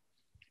there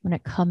when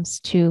it comes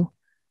to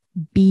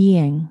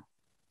being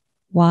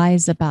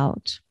wise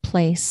about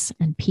place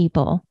and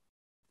people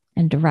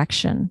and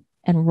direction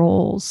and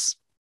roles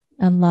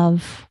and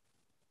love,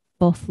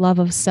 both love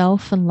of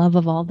self and love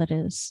of all that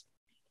is.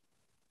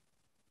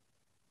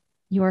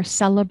 You are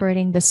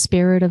celebrating the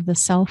spirit of the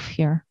self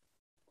here,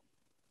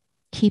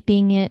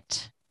 keeping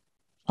it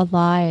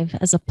alive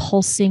as a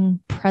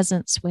pulsing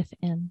presence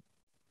within,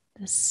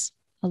 this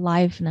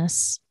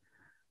aliveness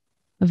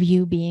of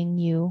you being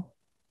you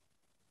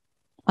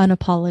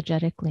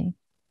unapologetically.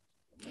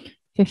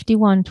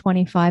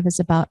 5125 is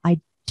about, I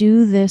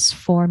do this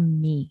for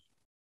me.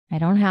 I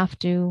don't have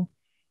to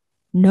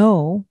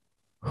know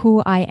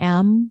who I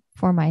am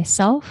for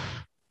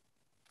myself.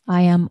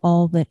 I am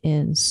all that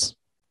is.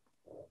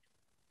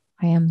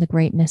 I am the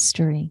great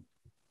mystery.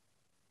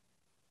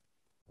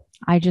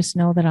 I just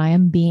know that I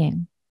am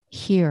being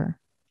here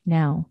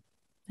now.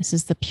 This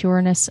is the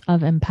pureness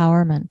of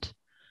empowerment,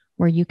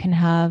 where you can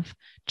have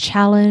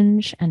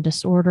challenge and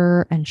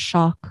disorder and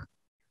shock,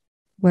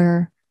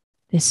 where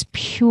this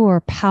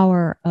pure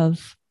power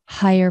of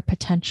higher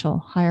potential,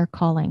 higher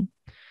calling,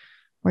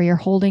 where you're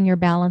holding your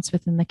balance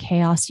within the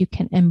chaos, you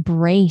can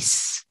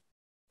embrace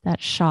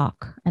that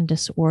shock and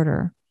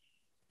disorder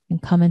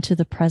and come into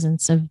the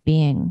presence of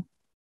being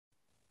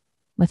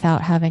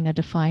without having a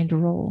defined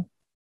role.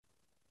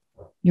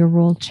 Your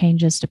role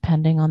changes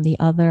depending on the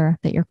other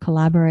that you're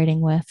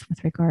collaborating with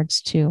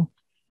regards to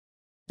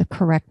the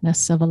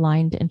correctness of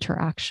aligned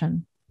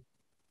interaction,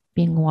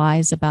 being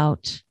wise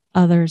about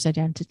others'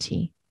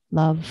 identity,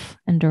 love,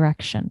 and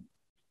direction,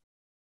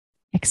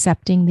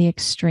 accepting the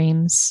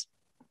extremes,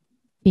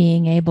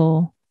 being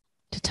able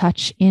to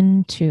touch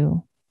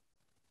into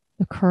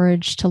the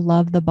courage to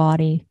love the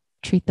body,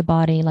 treat the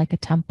body like a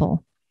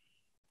temple,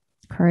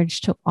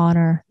 courage to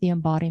honor the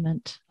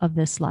embodiment of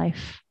this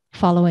life,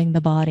 following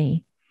the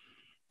body,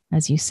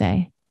 as you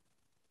say.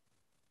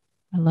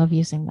 I love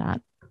using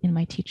that in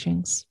my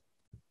teachings.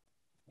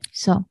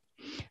 So,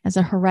 as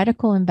a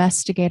heretical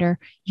investigator,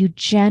 you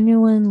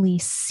genuinely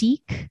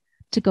seek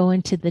to go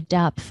into the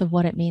depth of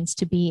what it means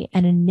to be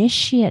an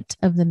initiate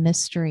of the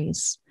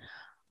mysteries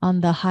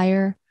on the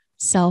higher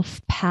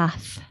self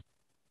path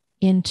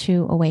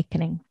into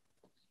awakening.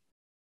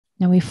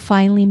 Now we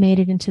finally made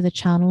it into the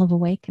channel of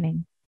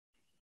awakening,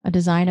 a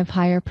design of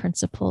higher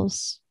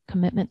principles,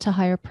 commitment to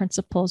higher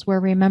principles, where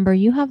remember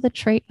you have the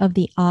trait of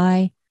the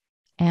I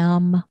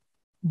am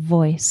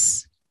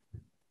voice,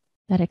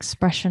 that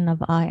expression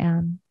of I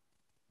am.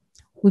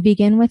 We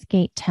begin with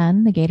gate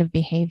 10, the gate of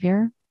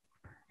behavior.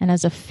 And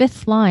as a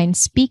fifth line,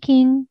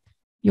 speaking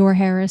your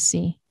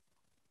heresy,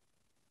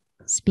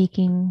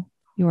 speaking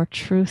your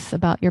truth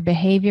about your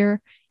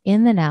behavior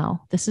in the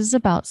now. This is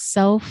about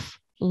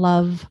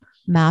self-love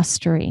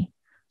mastery,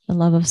 the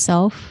love of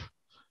self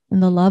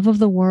and the love of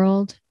the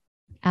world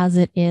as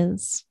it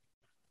is.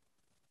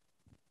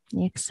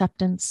 The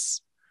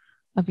acceptance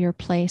of your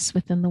place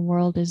within the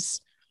world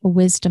is a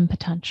wisdom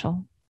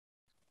potential.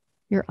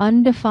 Your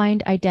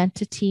undefined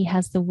identity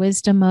has the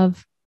wisdom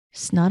of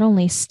not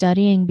only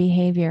studying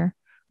behavior,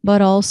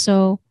 but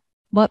also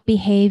what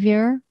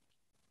behavior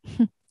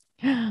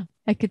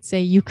I could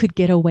say you could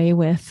get away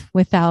with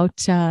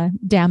without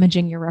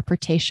damaging your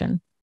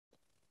reputation,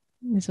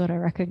 is what I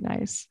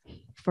recognize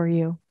for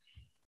you.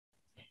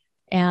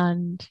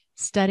 And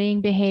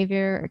studying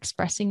behavior,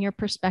 expressing your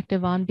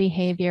perspective on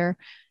behavior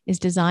is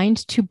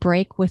designed to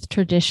break with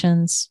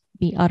traditions,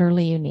 be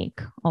utterly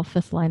unique. All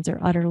fifth lines are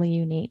utterly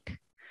unique.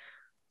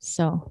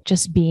 So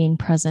just being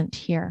present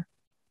here.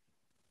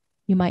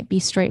 You might be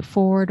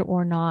straightforward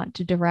or not,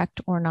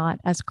 direct or not,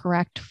 as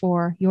correct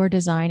for your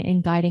design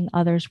in guiding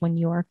others when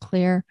you are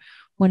clear,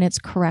 when it's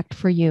correct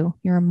for you.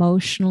 You're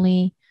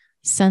emotionally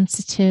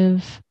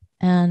sensitive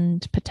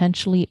and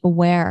potentially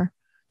aware,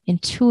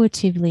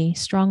 intuitively,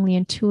 strongly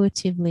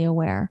intuitively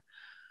aware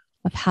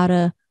of how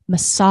to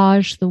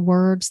massage the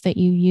words that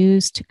you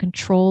use to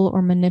control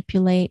or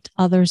manipulate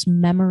others'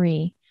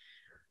 memory,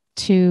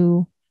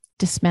 to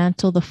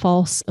dismantle the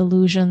false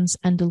illusions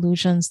and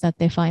delusions that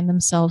they find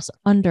themselves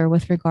under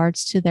with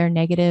regards to their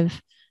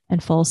negative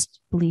and false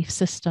belief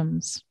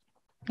systems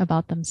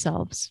about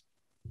themselves.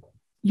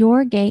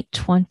 Your gate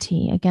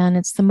 20, again,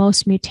 it's the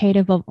most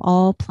mutative of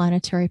all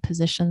planetary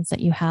positions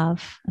that you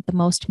have, the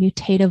most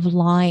mutative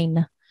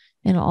line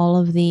in all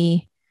of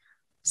the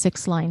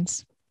 6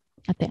 lines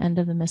at the end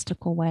of the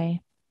mystical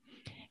way.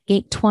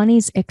 Gate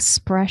 20's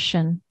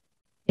expression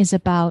is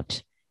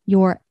about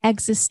your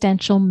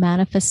existential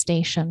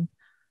manifestation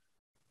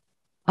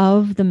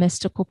of the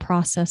mystical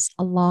process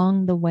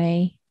along the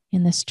way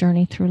in this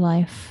journey through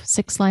life.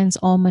 6 lines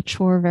all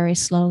mature very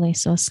slowly,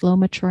 so a slow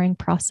maturing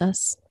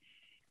process.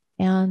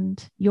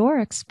 And your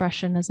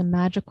expression as a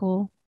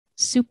magical,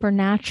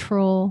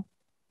 supernatural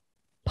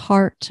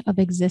part of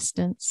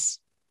existence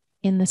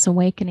in this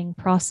awakening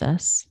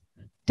process,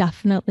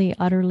 definitely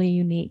utterly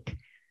unique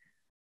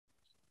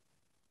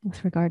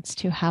with regards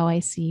to how I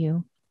see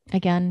you.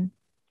 Again,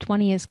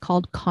 20 is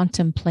called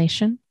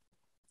contemplation,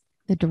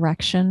 the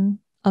direction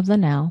of the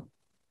now.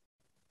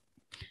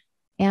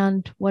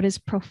 And what is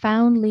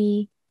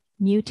profoundly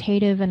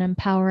mutative and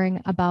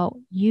empowering about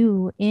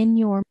you in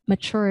your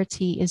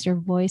maturity is your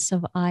voice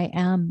of I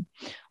am,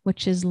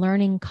 which is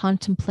learning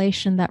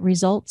contemplation that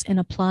results in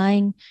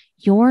applying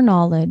your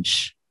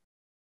knowledge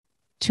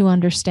to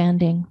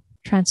understanding.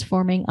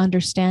 Transforming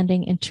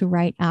understanding into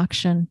right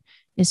action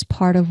is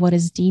part of what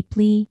is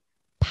deeply,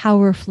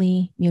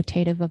 powerfully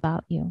mutative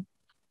about you.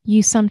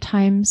 You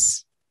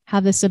sometimes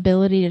have this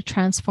ability to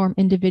transform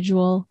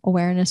individual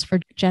awareness for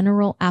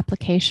general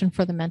application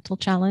for the mental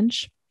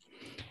challenge.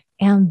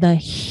 And the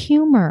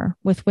humor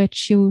with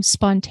which you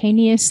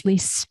spontaneously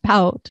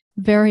spout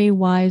very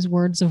wise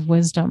words of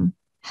wisdom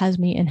has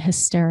me in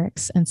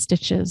hysterics and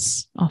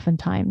stitches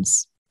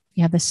oftentimes.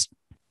 You have this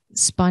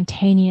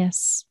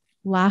spontaneous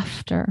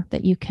laughter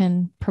that you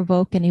can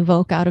provoke and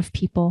evoke out of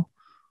people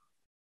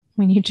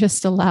when you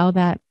just allow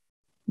that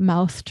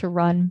mouth to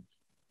run,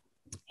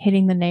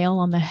 hitting the nail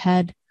on the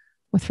head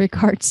with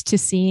regards to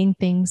seeing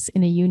things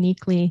in a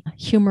uniquely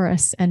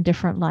humorous and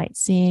different light,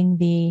 seeing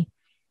the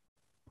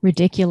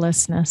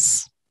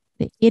ridiculousness,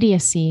 the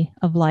idiocy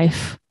of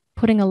life,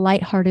 putting a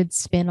lighthearted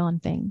spin on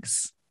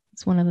things.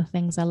 It's one of the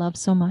things I love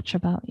so much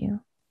about you.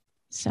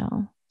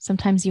 So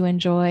sometimes you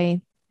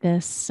enjoy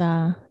this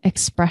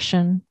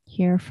expression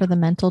here for the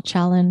mental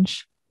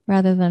challenge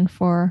rather than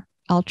for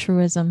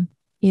altruism.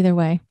 Either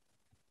way,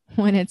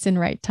 when it's in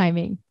right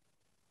timing,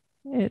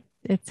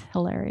 it's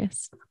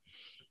hilarious.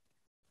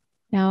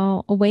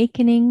 Now,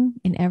 awakening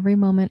in every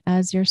moment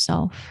as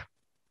yourself.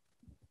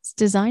 It's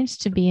designed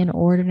to be an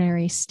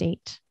ordinary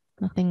state,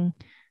 nothing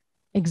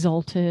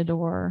exalted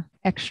or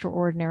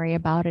extraordinary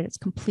about it. It's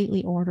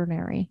completely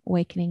ordinary,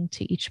 awakening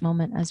to each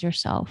moment as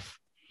yourself.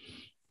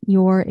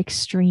 Your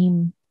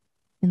extreme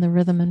in the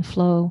rhythm and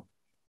flow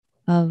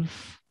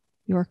of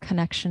your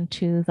connection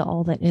to the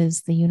all that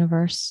is the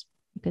universe.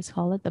 You could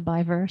call it the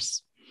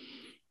biverse.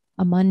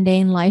 A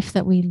mundane life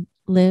that we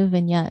live,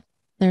 and yet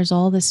there's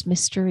all this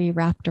mystery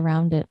wrapped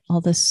around it,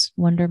 all this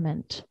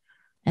wonderment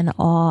and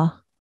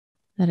awe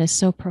that is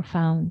so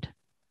profound.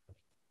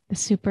 The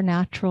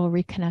supernatural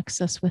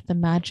reconnects us with the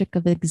magic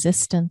of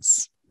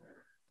existence,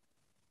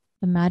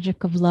 the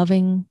magic of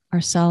loving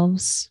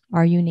ourselves,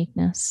 our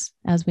uniqueness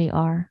as we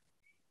are.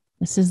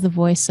 This is the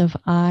voice of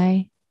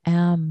I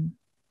am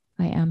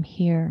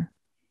here.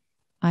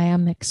 I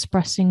am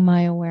expressing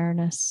my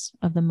awareness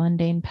of the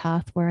mundane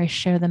path where I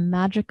share the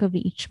magic of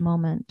each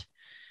moment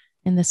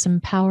in this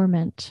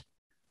empowerment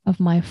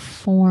of my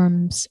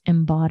form's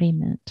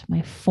embodiment,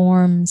 my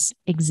form's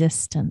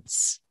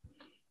existence,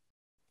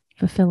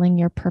 fulfilling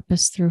your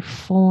purpose through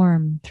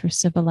form, through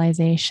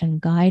civilization,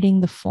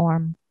 guiding the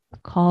form,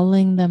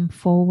 calling them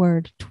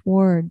forward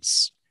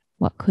towards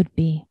what could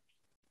be.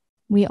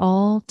 We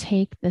all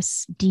take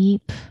this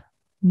deep,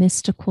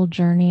 mystical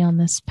journey on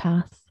this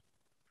path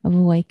of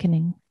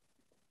awakening.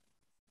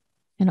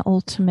 And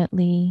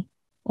ultimately,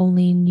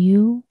 only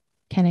you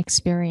can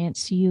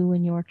experience you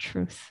and your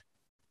truth,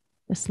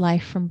 this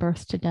life from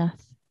birth to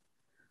death.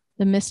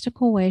 The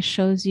mystical way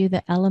shows you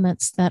the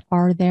elements that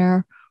are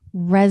there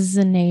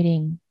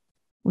resonating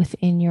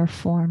within your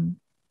form,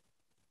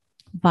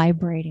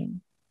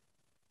 vibrating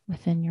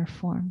within your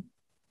form.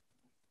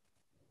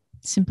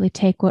 Simply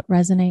take what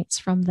resonates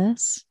from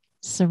this,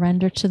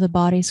 surrender to the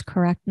body's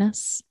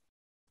correctness,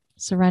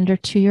 surrender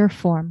to your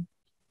form,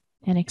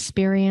 and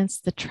experience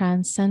the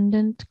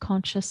transcendent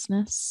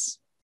consciousness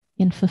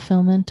in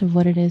fulfillment of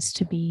what it is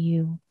to be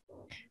you.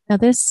 Now,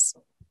 this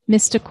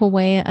mystical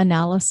way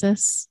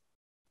analysis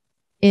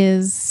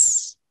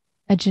is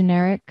a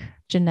generic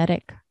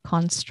genetic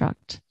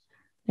construct.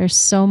 There's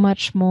so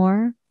much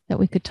more that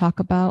we could talk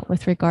about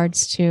with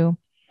regards to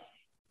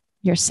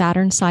your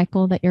Saturn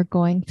cycle that you're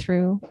going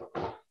through,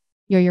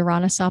 your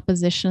Uranus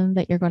opposition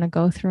that you're going to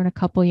go through in a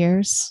couple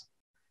years,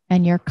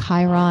 and your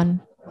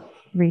Chiron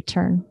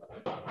return.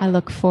 I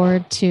look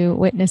forward to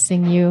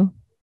witnessing you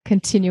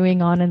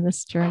continuing on in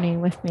this journey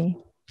with me.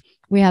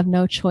 We have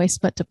no choice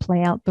but to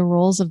play out the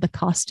roles of the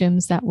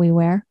costumes that we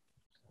wear.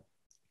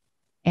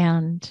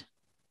 And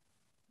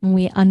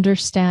we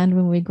understand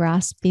when we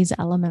grasp these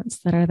elements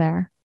that are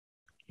there,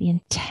 the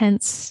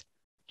intense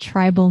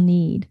tribal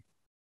need,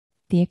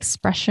 the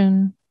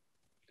expression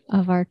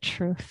of our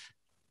truth.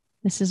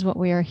 This is what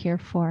we are here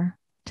for,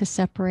 to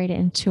separate it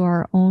into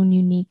our own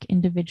unique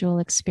individual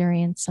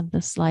experience of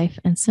this life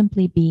and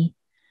simply be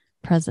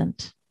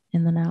present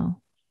in the now.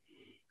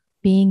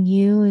 Being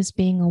you is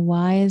being a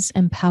wise,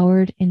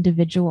 empowered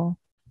individual,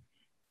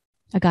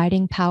 a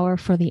guiding power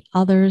for the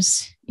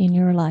others in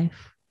your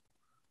life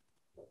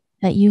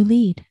that you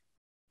lead,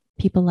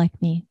 people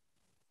like me.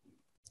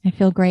 I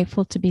feel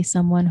grateful to be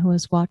someone who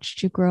has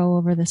watched you grow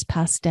over this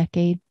past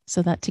decade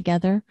so that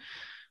together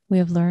we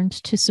have learned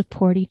to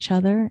support each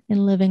other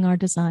in living our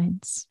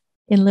designs.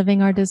 In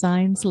living our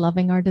designs,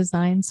 loving our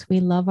designs, we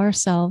love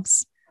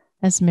ourselves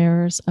as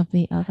mirrors of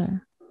the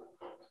other.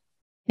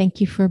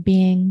 Thank you for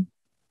being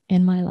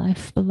in my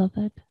life,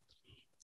 beloved.